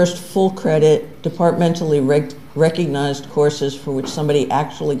 1972, the first full credit, departmentally recognized courses for which somebody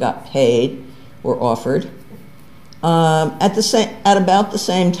actually got paid were offered. At about the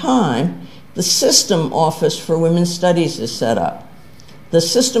same time, the System Office for Women's Studies is set up. The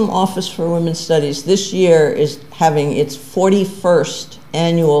System Office for Women's Studies this year is having its 41st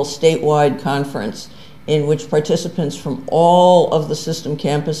annual statewide conference, in which participants from all of the system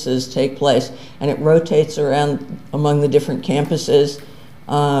campuses take place, and it rotates around among the different campuses.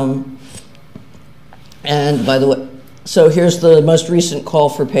 And by the way, so here's the most recent call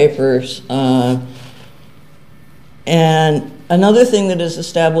for papers. And another thing that is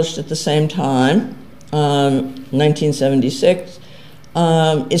established at the same time, 1976,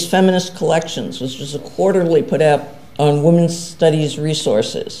 is Feminist Collections, which is a quarterly put out on women's studies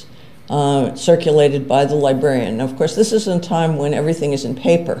resources, circulated by the librarian. Now, of course, this is a time when everything is in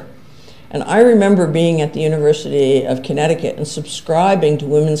paper. And I remember being at the University of Connecticut and subscribing to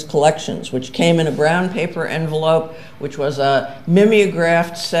Women's Collections, which came in a brown paper envelope, which was a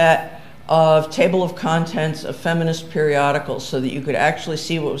mimeographed set of table of contents of feminist periodicals so that you could actually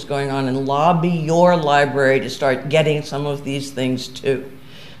see what was going on and lobby your library to start getting some of these things too.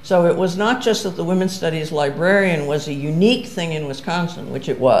 So it was not just that the women's studies librarian was a unique thing in Wisconsin, which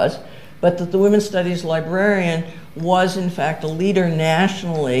it was, but that the women's studies librarian was in fact a leader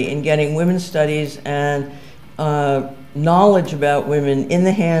nationally in getting women's studies and knowledge about women in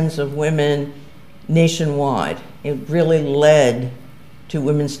the hands of women nationwide. It really led to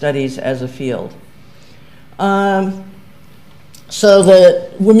women's studies as a field. So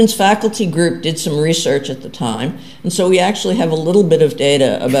the women's faculty group did some research at the time, and so we actually have a little bit of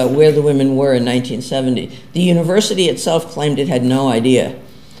data about where the women were in 1970. The university itself claimed it had no idea,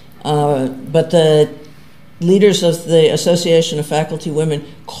 but the leaders of the Association of Faculty Women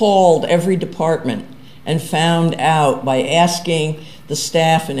called every department and found out by asking the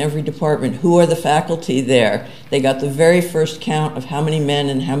staff in every department, who are the faculty there? They got the very first count of how many men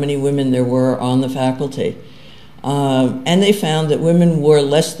and how many women there were on the faculty. And they found that women were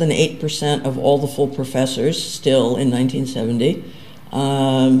less than 8% of all the full professors still in 1970,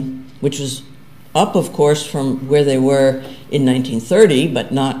 which was up, of course, from where they were in 1930,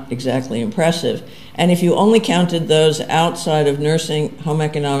 but not exactly impressive. And if you only counted those outside of nursing, home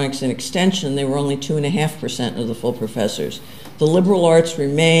economics, and extension, they were only 2.5% of the full professors. The liberal arts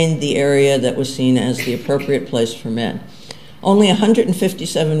remained the area that was seen as the appropriate place for men. Only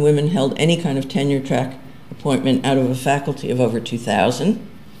 157 women held any kind of tenure track appointment out of a faculty of over 2,000.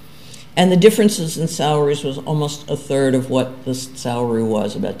 And the differences in salaries was almost a third of what the salary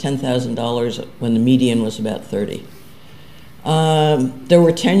was, about $10,000 when the median was about 30. There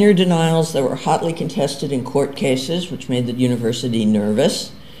were tenure denials that were hotly contested in court cases, which made the university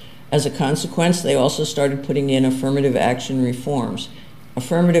nervous. As a consequence, they also started putting in affirmative action reforms.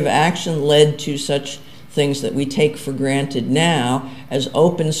 Affirmative action led to such things that we take for granted now as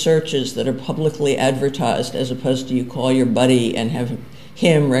open searches that are publicly advertised, as opposed to you call your buddy and have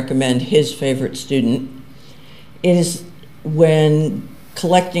him recommend his favorite student. It is when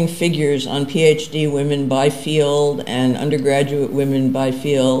collecting figures on PhD women by field and undergraduate women by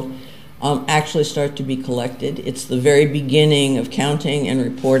field actually start to be collected. It's the very beginning of counting and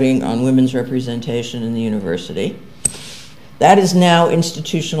reporting on women's representation in the university. That is now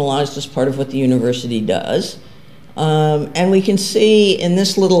institutionalized as part of what the university does. And we can see in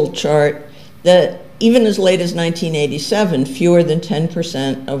this little chart that even as late as 1987, fewer than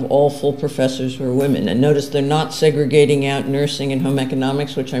 10% of all full professors were women. And notice they're not segregating out nursing and home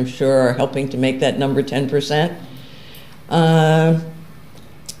economics, which I'm sure are helping to make that number 10%.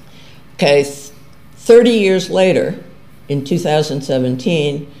 Okay, 30 years later, in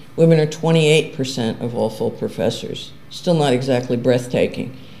 2017, women are 28% of all full professors. Still not exactly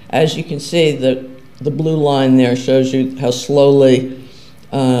breathtaking. As you can see, the blue line there shows you how slowly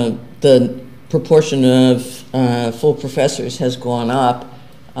the proportion of full professors has gone up,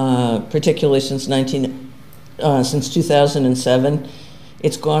 particularly since 2007.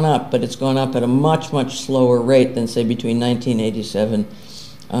 It's gone up, but it's gone up at a much, much slower rate than, say, between 1987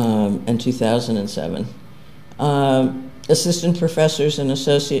 and 2007. Assistant professors and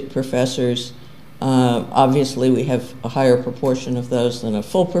associate professors, obviously we have a higher proportion of those than of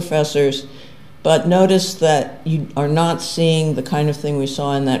full professors, but notice that you are not seeing the kind of thing we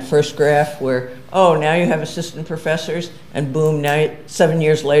saw in that first graph where, oh, now you have assistant professors, and boom, now 7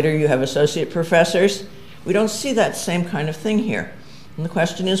 years later you have associate professors. We don't see that same kind of thing here. And the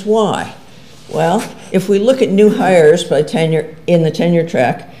question is why? Well, if we look at new hires by tenure in the tenure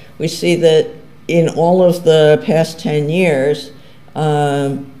track, we see that in all of the past 10 years,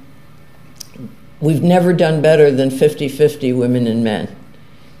 we've never done better than 50-50 women and men.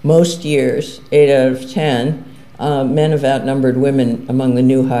 Most years, 8 out of 10, men have outnumbered women among the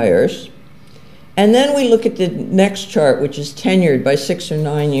new hires. And then we look at the next chart, which is tenured by 6 or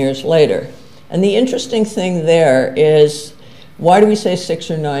 9 years later. And the interesting thing there is, why do we say 6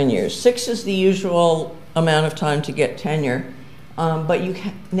 or 9 years? 6 is the usual amount of time to get tenure, but you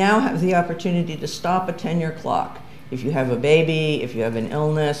now have the opportunity to stop a tenure clock. If you have a baby, if you have an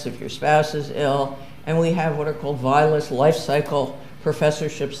illness, if your spouse is ill, and we have what are called VILAS life cycle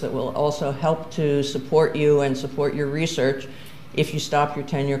professorships that will also help to support you and support your research if you stop your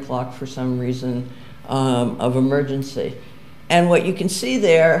tenure clock for some reason of emergency. And what you can see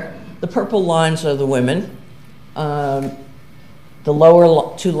there, the purple lines are the women. The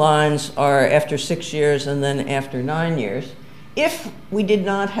lower two lines are after 6 years and then after 9 years. If we did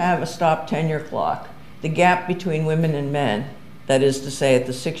not have a stop tenure clock, the gap between women and men, that is to say at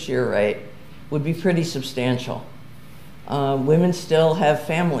the 6-year rate, would be pretty substantial. Women still have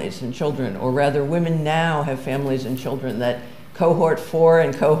families and children, or rather women now have families and children. That cohort 4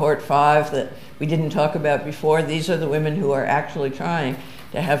 and cohort 5 that we didn't talk about before, these are the women who are actually trying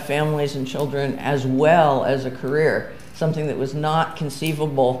to have families and children as well as a career, something that was not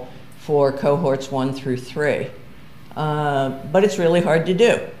conceivable for cohorts 1 through 3. But it's really hard to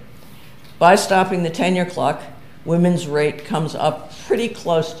do. By stopping the tenure clock, women's rate comes up pretty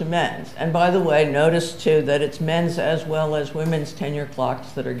close to men's. And by the way, notice too that it's men's as well as women's tenure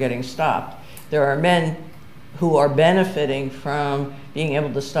clocks that are getting stopped. There are men who are benefiting from being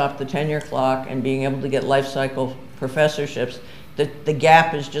able to stop the tenure clock and being able to get life cycle professorships. The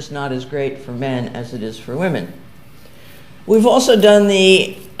gap is just not as great for men as it is for women. We've also done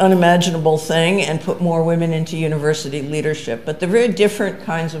the unimaginable thing and put more women into university leadership, but they're very different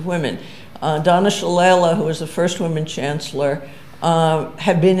kinds of women. Donna Shalala, who was the first woman chancellor,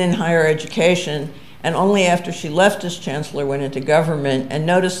 had been in higher education, and only after she left as chancellor went into government. And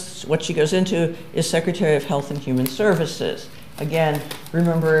notice what she goes into is Secretary of Health and Human Services. Again,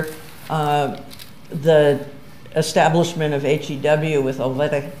 remember the establishment of HEW with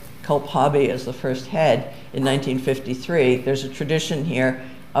Olveta Kalpabi as the first head in 1953. There's a tradition here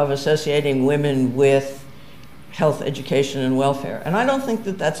of associating women with health, education, and welfare. And I don't think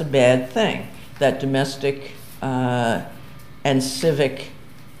that that's a bad thing, that domestic and civic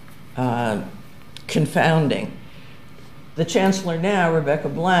confounding. The chancellor now, Rebecca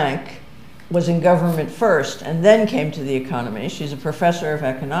Blank, was in government first and then came to the economy. She's a professor of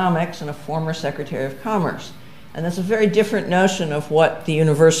economics and a former secretary of commerce. And that's a very different notion of what the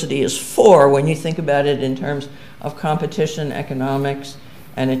university is for when you think about it in terms of competition, economics,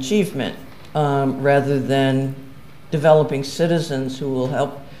 and achievement, rather than developing citizens who will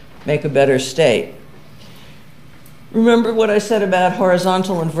help make a better state. Remember what I said about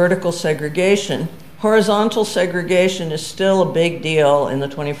horizontal and vertical segregation. Horizontal segregation is still a big deal in the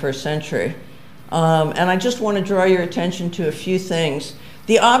 21st century. And I just want to draw your attention to a few things.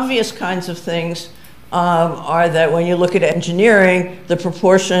 The obvious kinds of things are that when you look at engineering, the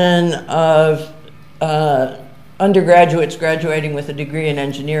proportion of undergraduates graduating with a degree in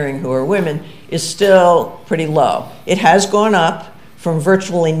engineering who are women is still pretty low. It has gone up from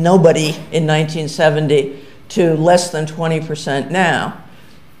virtually nobody in 1970 to less than 20% now,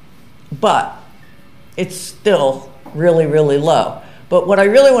 but it's still really, really low. But what I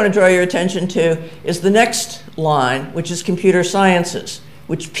really want to draw your attention to is the next line, which is computer sciences,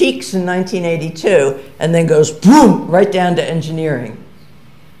 which peaks in 1982 and then goes boom, right down to engineering.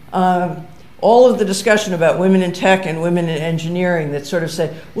 All of the discussion about women in tech and women in engineering that sort of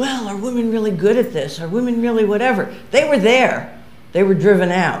say, well, are women really good at this? Are women really whatever? They were there. They were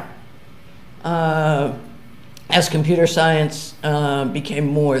driven out. as computer science became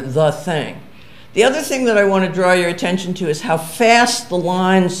more the thing. The other thing that I want to draw your attention to is how fast the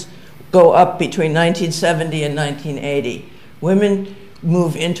lines go up between 1970 and 1980. Women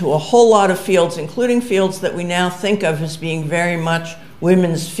move into a whole lot of fields, including fields that we now think of as being very much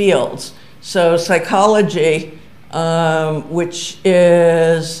women's fields. So psychology, which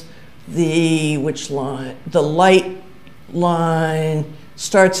is the light line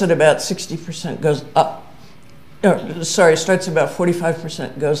starts at about 60%, goes up. Starts at about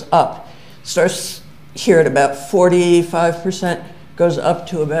 45%, goes up. Starts here at about 45%, goes up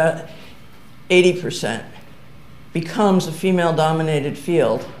to about 80%. Becomes a female-dominated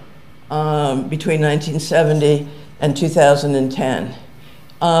field between 1970 and 2010.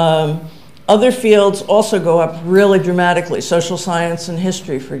 Other fields also go up really dramatically, social science and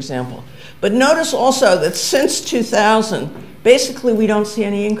history, for example. But notice also that since 2000, basically we don't see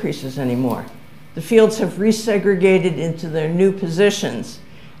any increases anymore. The fields have resegregated into their new positions,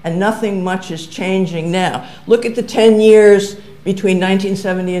 and nothing much is changing now. Look at the 10 years between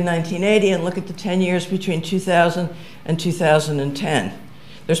 1970 and 1980, and look at the 10 years between 2000 and 2010.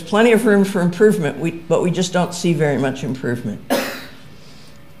 There's plenty of room for improvement, but we just don't see very much improvement.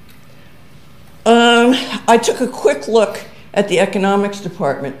 I took a quick look at the economics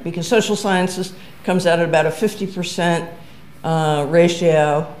department because social sciences comes out at about a 50%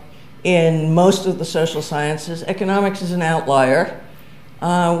 ratio in most of the social sciences. Economics is an outlier.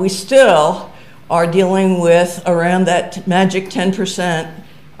 We still are dealing with around that magic 10%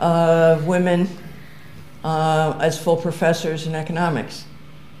 of women as full professors in economics.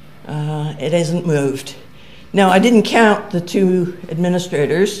 It hasn't moved. Now, I didn't count the 2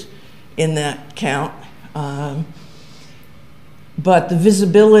 administrators in that count, but the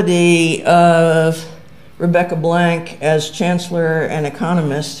visibility of Rebecca Blank as chancellor and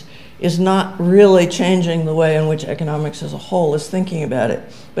economist is not really changing the way in which economics as a whole is thinking about it.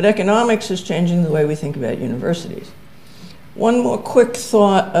 But economics is changing the way we think about universities. One more quick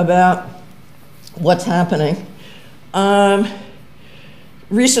thought about what's happening.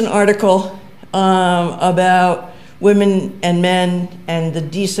 Recent article about women and men and the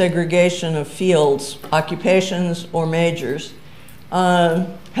desegregation of fields, occupations or majors,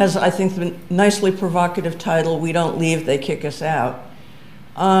 has, I think, the nicely provocative title, "We Don't Leave, They Kick Us Out."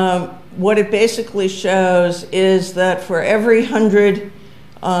 What it basically shows is that for every 100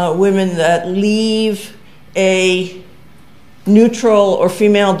 women that leave a neutral or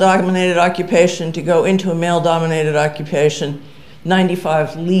female-dominated occupation to go into a male-dominated occupation,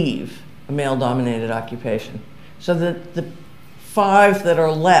 95 leave a male-dominated occupation. So the 5 that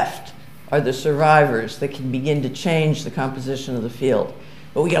are left are the survivors that can begin to change the composition of the field.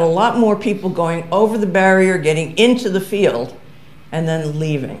 But we got a lot more people going over the barrier, getting into the field, and then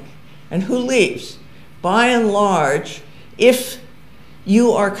leaving. And who leaves? By and large, if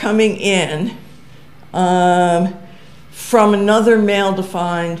you are coming in from another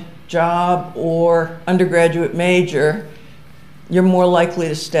male-defined job or undergraduate major, you're more likely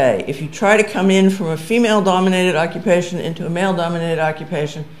to stay. If you try to come in from a female-dominated occupation into a male-dominated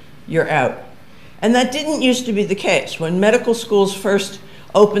occupation, you're out. And that didn't used to be the case. When medical schools first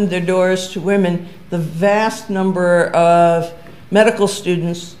opened their doors to women, the vast number of medical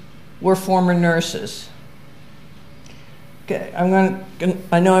students were former nurses. Okay,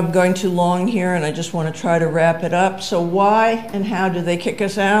 I know I'm going too long here, and I just want to try to wrap it up. So why and how do they kick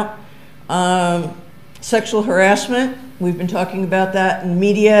us out? Sexual harassment, we've been talking about that in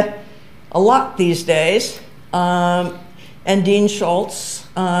media a lot these days. And Dean Schultz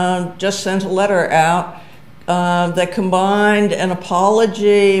just sent a letter out that combined an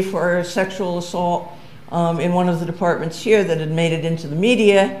apology for sexual assault in one of the departments here that had made it into the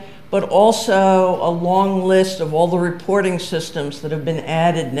media, but also a long list of all the reporting systems that have been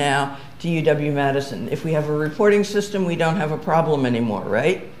added now to UW-Madison. If we have a reporting system, we don't have a problem anymore,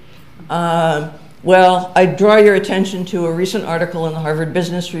 right? Well, I draw your attention to a recent article in the Harvard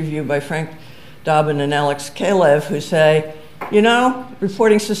Business Review by Frank Dobbin and Alex Kalev, who say, you know,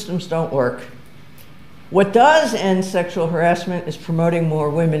 reporting systems don't work. What does end sexual harassment is promoting more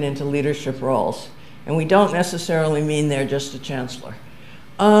women into leadership roles. And we don't necessarily mean they're just a chancellor.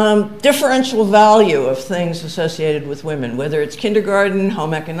 Differential value of things associated with women, whether it's kindergarten,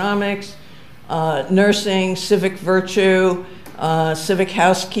 home economics, nursing, civic virtue, civic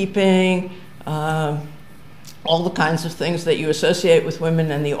housekeeping, all the kinds of things that you associate with women,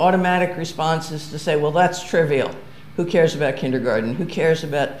 and the automatic response is to say, well, that's trivial. Who cares about kindergarten? Who cares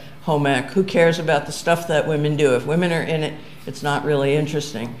about home ec? Who cares about the stuff that women do? If women are in it, it's not really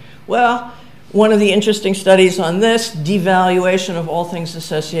interesting. Well, One of the interesting studies on this, devaluation of all things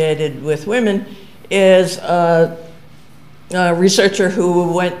associated with women, is a researcher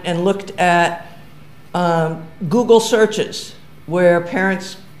who went and looked at Google searches where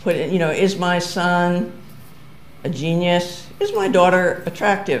parents put in, is my son a genius? Is my daughter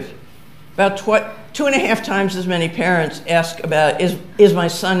attractive? About 2.5 times as many parents ask about, is my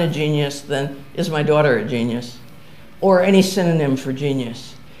son a genius than is my daughter a genius? Or any synonym for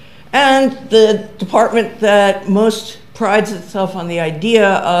genius. And the department that most prides itself on the idea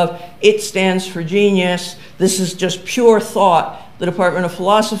of it stands for genius, this is just pure thought, the Department of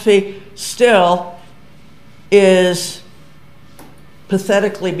Philosophy still is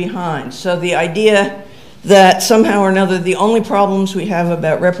pathetically behind. So the idea that somehow or another the only problems we have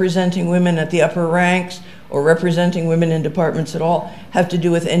about representing women at the upper ranks or representing women in departments at all have to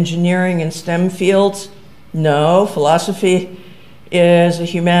do with engineering and STEM fields. No, philosophy is a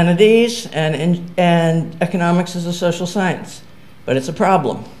humanities and economics is a social science, but it's a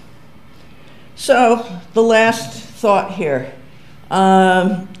problem. So the last thought here,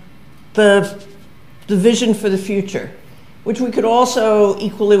 the vision for the future, which we could also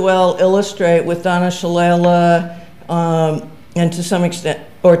equally well illustrate with Donna Shalala and to some extent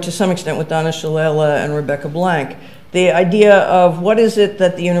with Donna Shalala and Rebecca Blank. The idea of what is it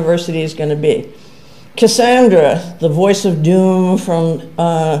that the university is going to be. Cassandra, the voice of doom from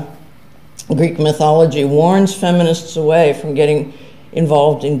Greek mythology, warns feminists away from getting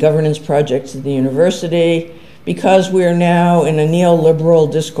involved in governance projects at the university because we are now in a neoliberal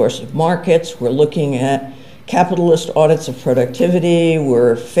discourse of markets. We're looking at capitalist audits of productivity.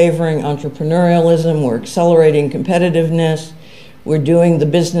 We're favoring entrepreneurialism. We're accelerating competitiveness. We're doing the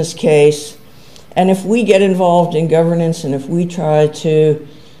business case. And if we get involved in governance and if we try to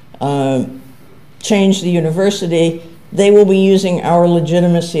change the university, they will be using our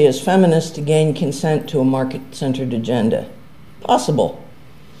legitimacy as feminists to gain consent to a market-centered agenda. Possible.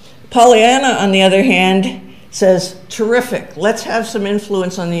 Pollyanna, on the other hand, says, terrific, let's have some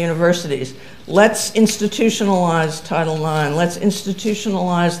influence on the universities. Let's institutionalize Title IX. Let's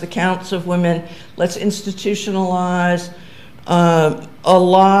institutionalize the counts of women. Let's institutionalize a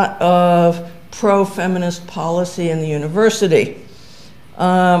lot of pro-feminist policy in the university.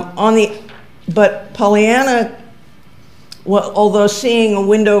 But Pollyanna, although seeing a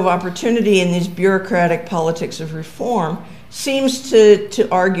window of opportunity in these bureaucratic politics of reform, seems to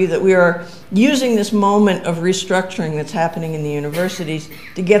argue that we are using this moment of restructuring that's happening in the universities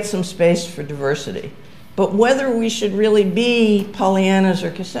to get some space for diversity. But whether we should really be Pollyannas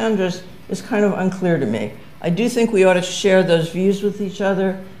or Cassandras is kind of unclear to me. I do think we ought to share those views with each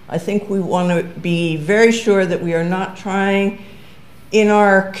other. I think we want to be very sure that we are not trying in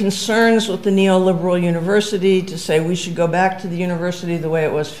our concerns with the neoliberal university to say we should go back to the university the way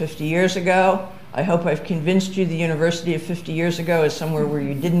it was 50 years ago. I hope I've convinced you the university of 50 years ago is somewhere where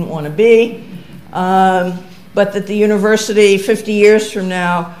you didn't want to be. But that the university 50 years from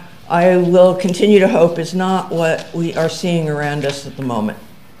now, I will continue to hope is not what we are seeing around us at the moment.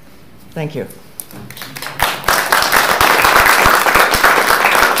 Thank you.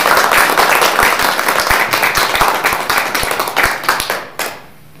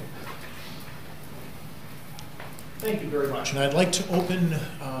 Thank you very much. And I'd like to open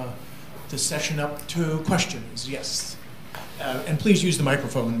the session up to questions. Yes. And please use the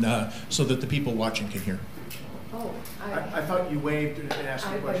microphone so that the people watching can hear. Oh, I thought you waved and asked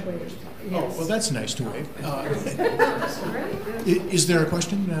a question. Yes. Oh, well, that's nice to wave. That's very good. Is there a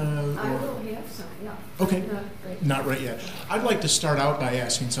question? I will have some, yeah. Okay. Not right yet. I'd like to start out by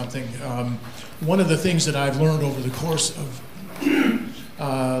asking something. One of the things that I've learned over the course of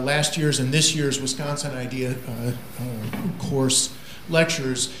last year's and this year's Wisconsin Idea course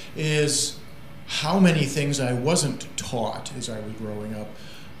lectures is how many things I wasn't taught as I was growing up.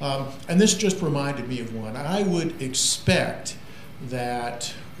 And this just reminded me of one. I would expect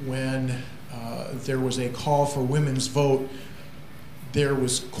that when there was a call for women's vote, there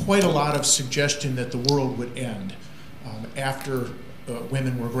was quite a lot of suggestion that the world would end after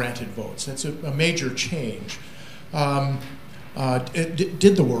women were granted votes. That's a major change.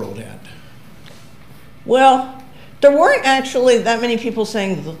 Did the world end? Well, there weren't actually that many people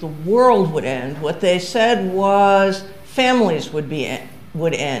saying that the world would end. What they said was families would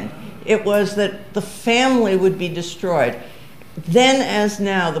end. It was that the family would be destroyed. Then as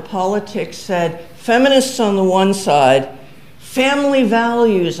now, the politics said feminists on the one side, family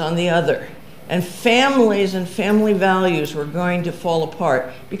values on the other. And families and family values were going to fall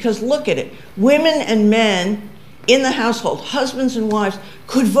apart. Because look at it, women and men in the household, husbands and wives,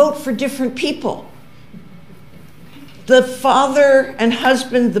 could vote for different people. The father and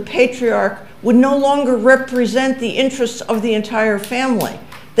husband, the patriarch, would no longer represent the interests of the entire family.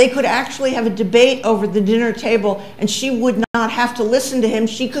 They could actually have a debate over the dinner table, and she would not have to listen to him.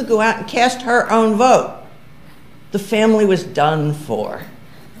 She could go out and cast her own vote. The family was done for.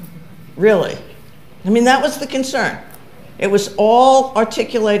 Really. I mean, that was the concern. It was all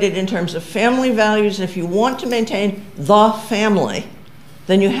articulated in terms of family values, and if you want to maintain the family,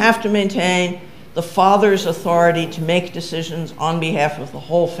 then you have to maintain the father's authority to make decisions on behalf of the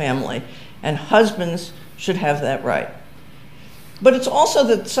whole family, and husbands should have that right. But it's also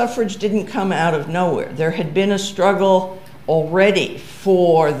that suffrage didn't come out of nowhere. There had been a struggle already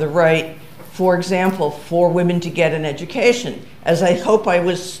for the right, for example, for women to get an education. As I hope I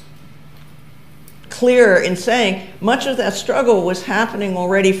was clear in saying, much of that struggle was happening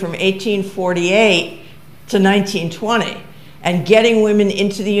already from 1848 to 1920, and getting women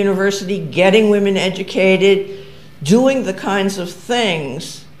into the university, getting women educated, doing the kinds of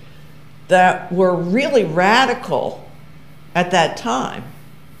things that were really radical at that time,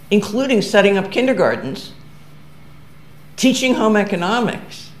 including setting up kindergartens, teaching home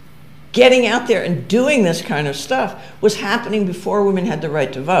economics, getting out there and doing this kind of stuff was happening before women had the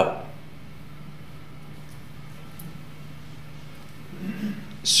right to vote.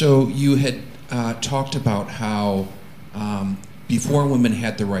 So you had talked about how before women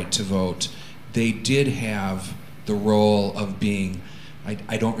had the right to vote, they did have the role of being,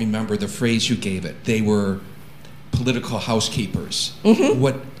 I don't remember the phrase you gave it, they were political housekeepers. Mm-hmm.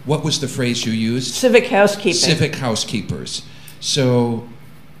 What was the phrase you used? Civic housekeeping. Civic housekeepers. So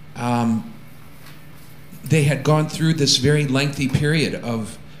they had gone through this very lengthy period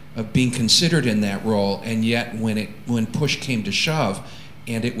of being considered in that role, and yet when push came to shove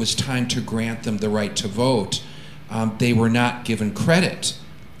and it was time to grant them the right to vote, they were not given credit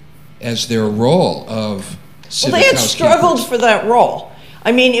as their role of civic housekeepers. Well, they had struggled for that role.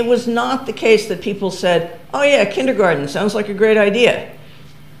 I mean, it was not the case that people said, oh yeah, kindergarten sounds like a great idea.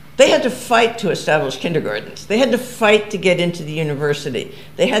 They had to fight to establish kindergartens. They had to fight to get into the university.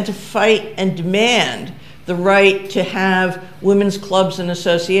 They had to fight and demand the right to have women's clubs and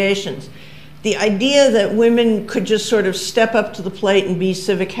associations. The idea that women could just sort of step up to the plate and be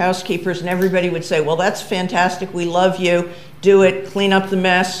civic housekeepers and everybody would say, well, that's fantastic, we love you, do it, clean up the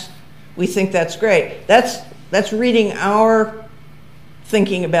mess, we think that's great. That's reading our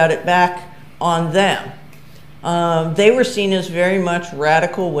thinking about it back on them. They were seen as very much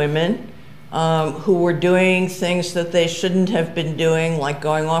radical women who were doing things that they shouldn't have been doing, like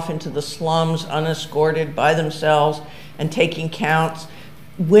going off into the slums unescorted by themselves and taking counts.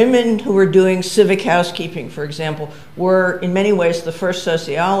 Women who were doing civic housekeeping, for example, were in many ways the first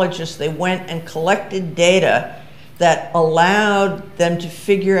sociologists. They went and collected data that allowed them to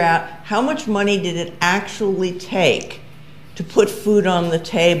figure out how much money did it actually take to put food on the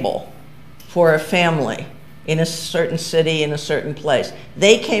table for a family in a certain city, in a certain place.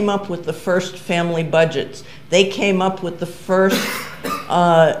 They came up with the first family budgets. They came up with the first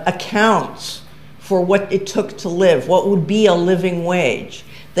accounts for what it took to live, what would be a living wage.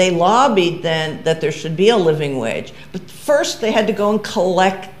 They lobbied then that there should be a living wage. But first they had to go and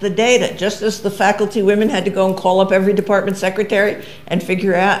collect the data, just as the faculty women had to go and call up every department secretary and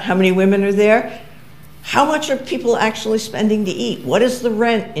figure out how many women are there. How much are people actually spending to eat? What is the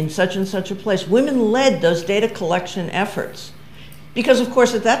rent in such and such a place? Women led those data collection efforts because, of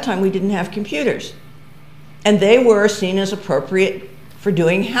course, at that time we didn't have computers. And they were seen as appropriate for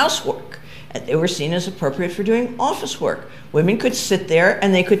doing housework. And they were seen as appropriate for doing office work. Women could sit there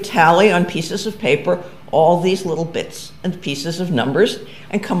and they could tally on pieces of paper all these little bits and pieces of numbers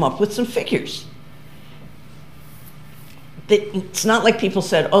and come up with some figures. It's not like people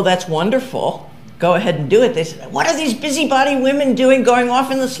said, oh, that's wonderful, go ahead and do it. They said, what are these busybody women doing, going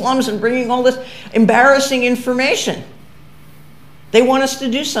off in the slums and bringing all this embarrassing information? They want us to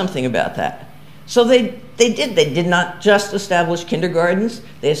do something about that. So they did. They did not just establish kindergartens,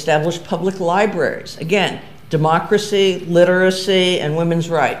 they established public libraries. Again, democracy, literacy, and women's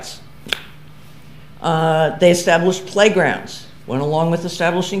rights. They established playgrounds, went along with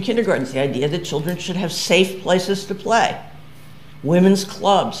establishing kindergartens, the idea that children should have safe places to play. Women's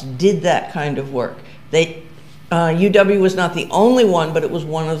clubs did that kind of work. UW was not the only one, but it was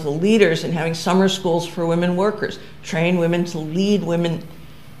one of the leaders in having summer schools for women workers, train women to lead women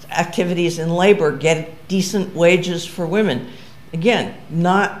activities in labor, get decent wages for women. Again,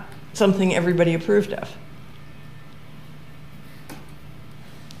 not something everybody approved of.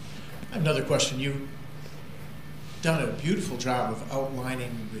 Another question. You've done a beautiful job of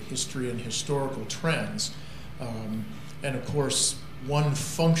outlining the history and historical trends. And of course, one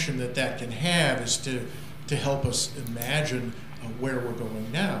function that can have is to help us imagine where we're going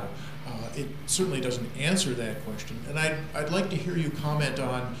now. it certainly doesn't answer that question. And I'd like to hear you comment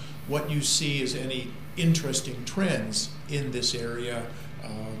on what you see as any interesting trends in this area,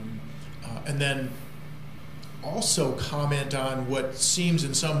 and then also comment on what seems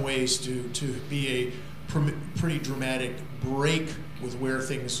in some ways to be a pretty dramatic break with where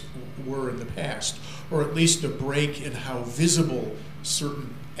things were in the past, or at least a break in how visible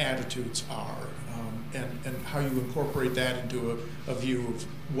certain attitudes are, and how you incorporate that into a view of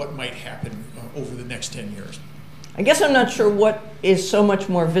what might happen over the next 10 years. I guess I'm not sure what is so much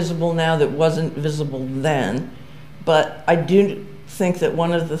more visible now that wasn't visible then, but I do think that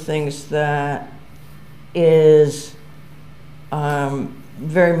one of the things that is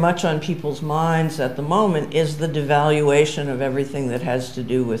very much on people's minds at the moment is the devaluation of everything that has to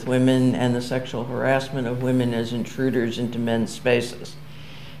do with women and the sexual harassment of women as intruders into men's spaces.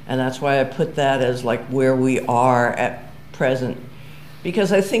 And that's why I put that as like where we are at present.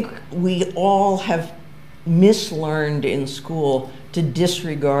 Because I think we all have mislearned in school to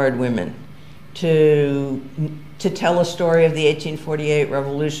disregard women, to tell a story of the 1848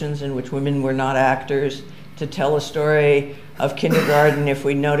 revolutions in which women were not actors, to tell a story of kindergarten, if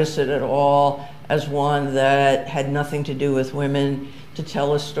we notice it at all, as one that had nothing to do with women, to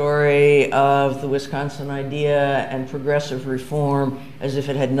tell a story of the Wisconsin idea and progressive reform as if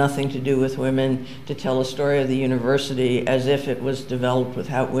it had nothing to do with women, to tell a story of the university as if it was developed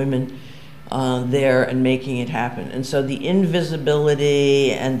without women there and making it happen. And so the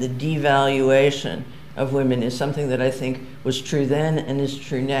invisibility and the devaluation of women is something that I think was true then and is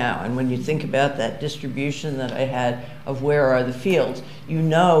true now. And when you think about that distribution that I had of where are the fields, you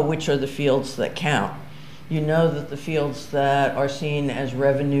know which are the fields that count. You know that the fields that are seen as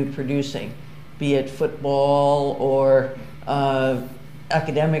revenue producing, be it football or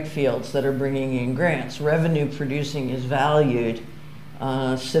academic fields that are bringing in grants, revenue producing is valued,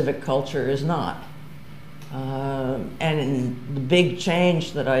 civic culture is not. And the big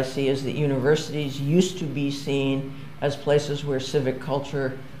change that I see is that universities used to be seen as places where civic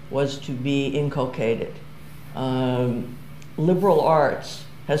culture was to be inculcated. Liberal arts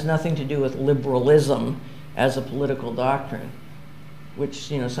has nothing to do with liberalism as a political doctrine, which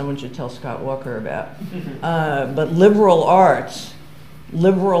someone should tell Scott Walker about. But liberal arts,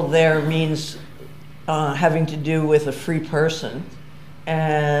 liberal there means having to do with a free person,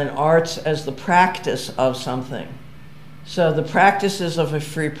 and arts as the practice of something. So the practices of a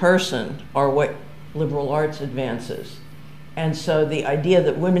free person are what liberal arts advances. And so the idea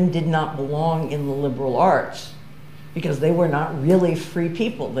that women did not belong in the liberal arts because they were not really free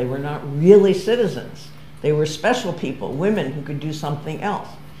people, they were not really citizens, they were special people, women who could do something else.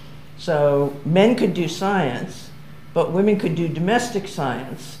 So men could do science, but women could do domestic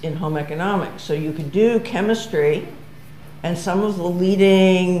science in home economics. So you could do chemistry, and some of the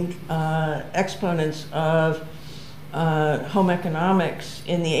leading exponents of home economics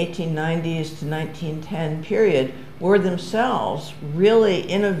in the 1890s to 1910 period were themselves really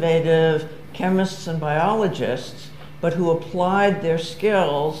innovative chemists and biologists, but who applied their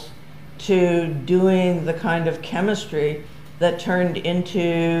skills to doing the kind of chemistry that turned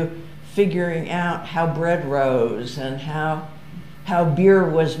into figuring out how bread rose and how beer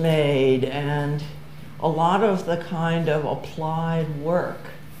was made, and a lot of the kind of applied work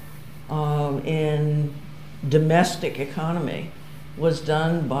in domestic economy was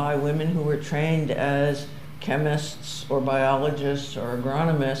done by women who were trained as chemists or biologists or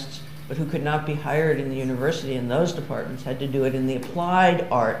agronomists, but who could not be hired in the university in those departments, had to do it in the applied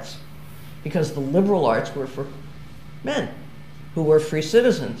arts, because the liberal arts were for men who were free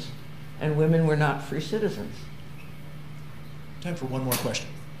citizens, and women were not free citizens. Time for one more question.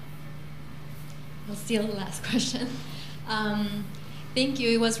 I'll steal the last question. Thank you.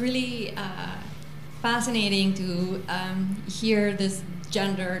 It was really fascinating to hear this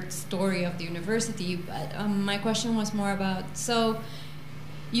gendered story of the university, but my question was more about, so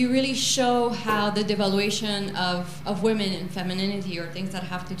you really show how the devaluation of women and femininity, or things that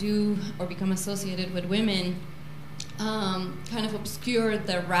have to do or become associated with women, kind of obscured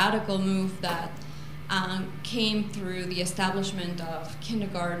the radical move that came through the establishment of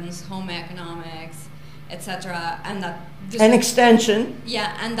kindergartens, home economics, etc., and that an extension.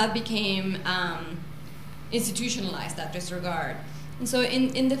 Yeah, and that became institutionalized, that disregard. And so,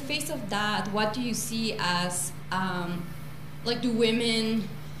 in the face of that, what do you see as like, do women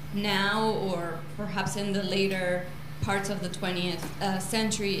now, or perhaps in the later parts of the 20th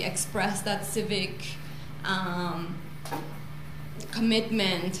century, express that civic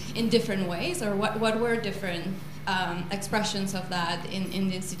commitment in different ways, or what were different expressions of that in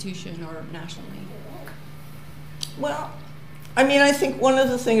the institution or nationally? Well, I mean, I think one of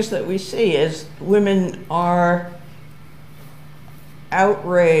the things that we see is women are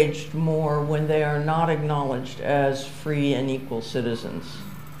outraged more when they are not acknowledged as free and equal citizens.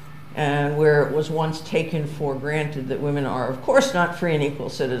 And where it was once taken for granted that women are, of course, not free and equal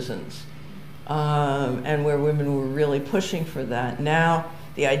citizens, and where women were really pushing for that. Now,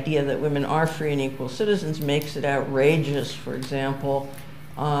 the idea that women are free and equal citizens makes it outrageous. For example,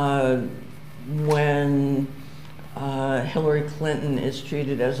 when Hillary Clinton is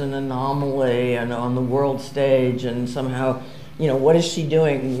treated as an anomaly and on the world stage, and somehow, you know, what is she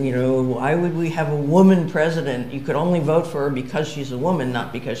doing? You know, why would we have a woman president? You could only vote for her because she's a woman,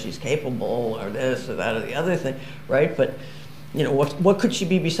 not because she's capable or this or that or the other thing, right? But, you know, what could she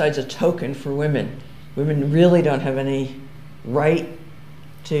be besides a token for women? Women really don't have any right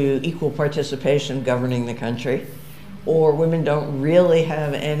to equal participation governing the country, or women don't really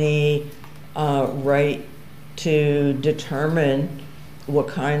have any right to determine what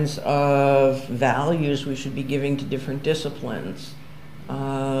kinds of values we should be giving to different disciplines.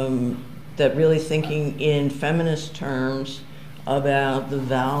 That really thinking in feminist terms about the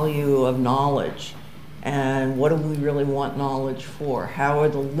value of knowledge and what do we really want knowledge for? How are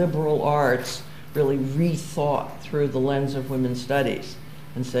the liberal arts really rethought through the lens of women's studies?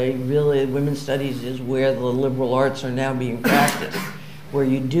 And say, really, women's studies is where the liberal arts are now being practiced, where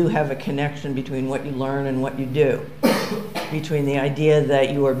you do have a connection between what you learn and what you do, between the idea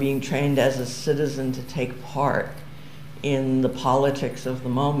that you are being trained as a citizen to take part in the politics of the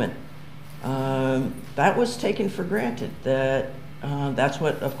moment. That was taken for granted, that that's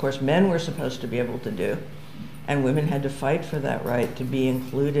what, of course, men were supposed to be able to do, and women had to fight for that right to be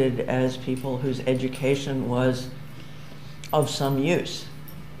included as people whose education was of some use,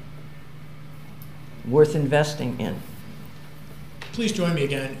 worth investing in. Please join me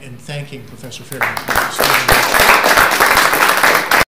again in thanking Professor Ferree.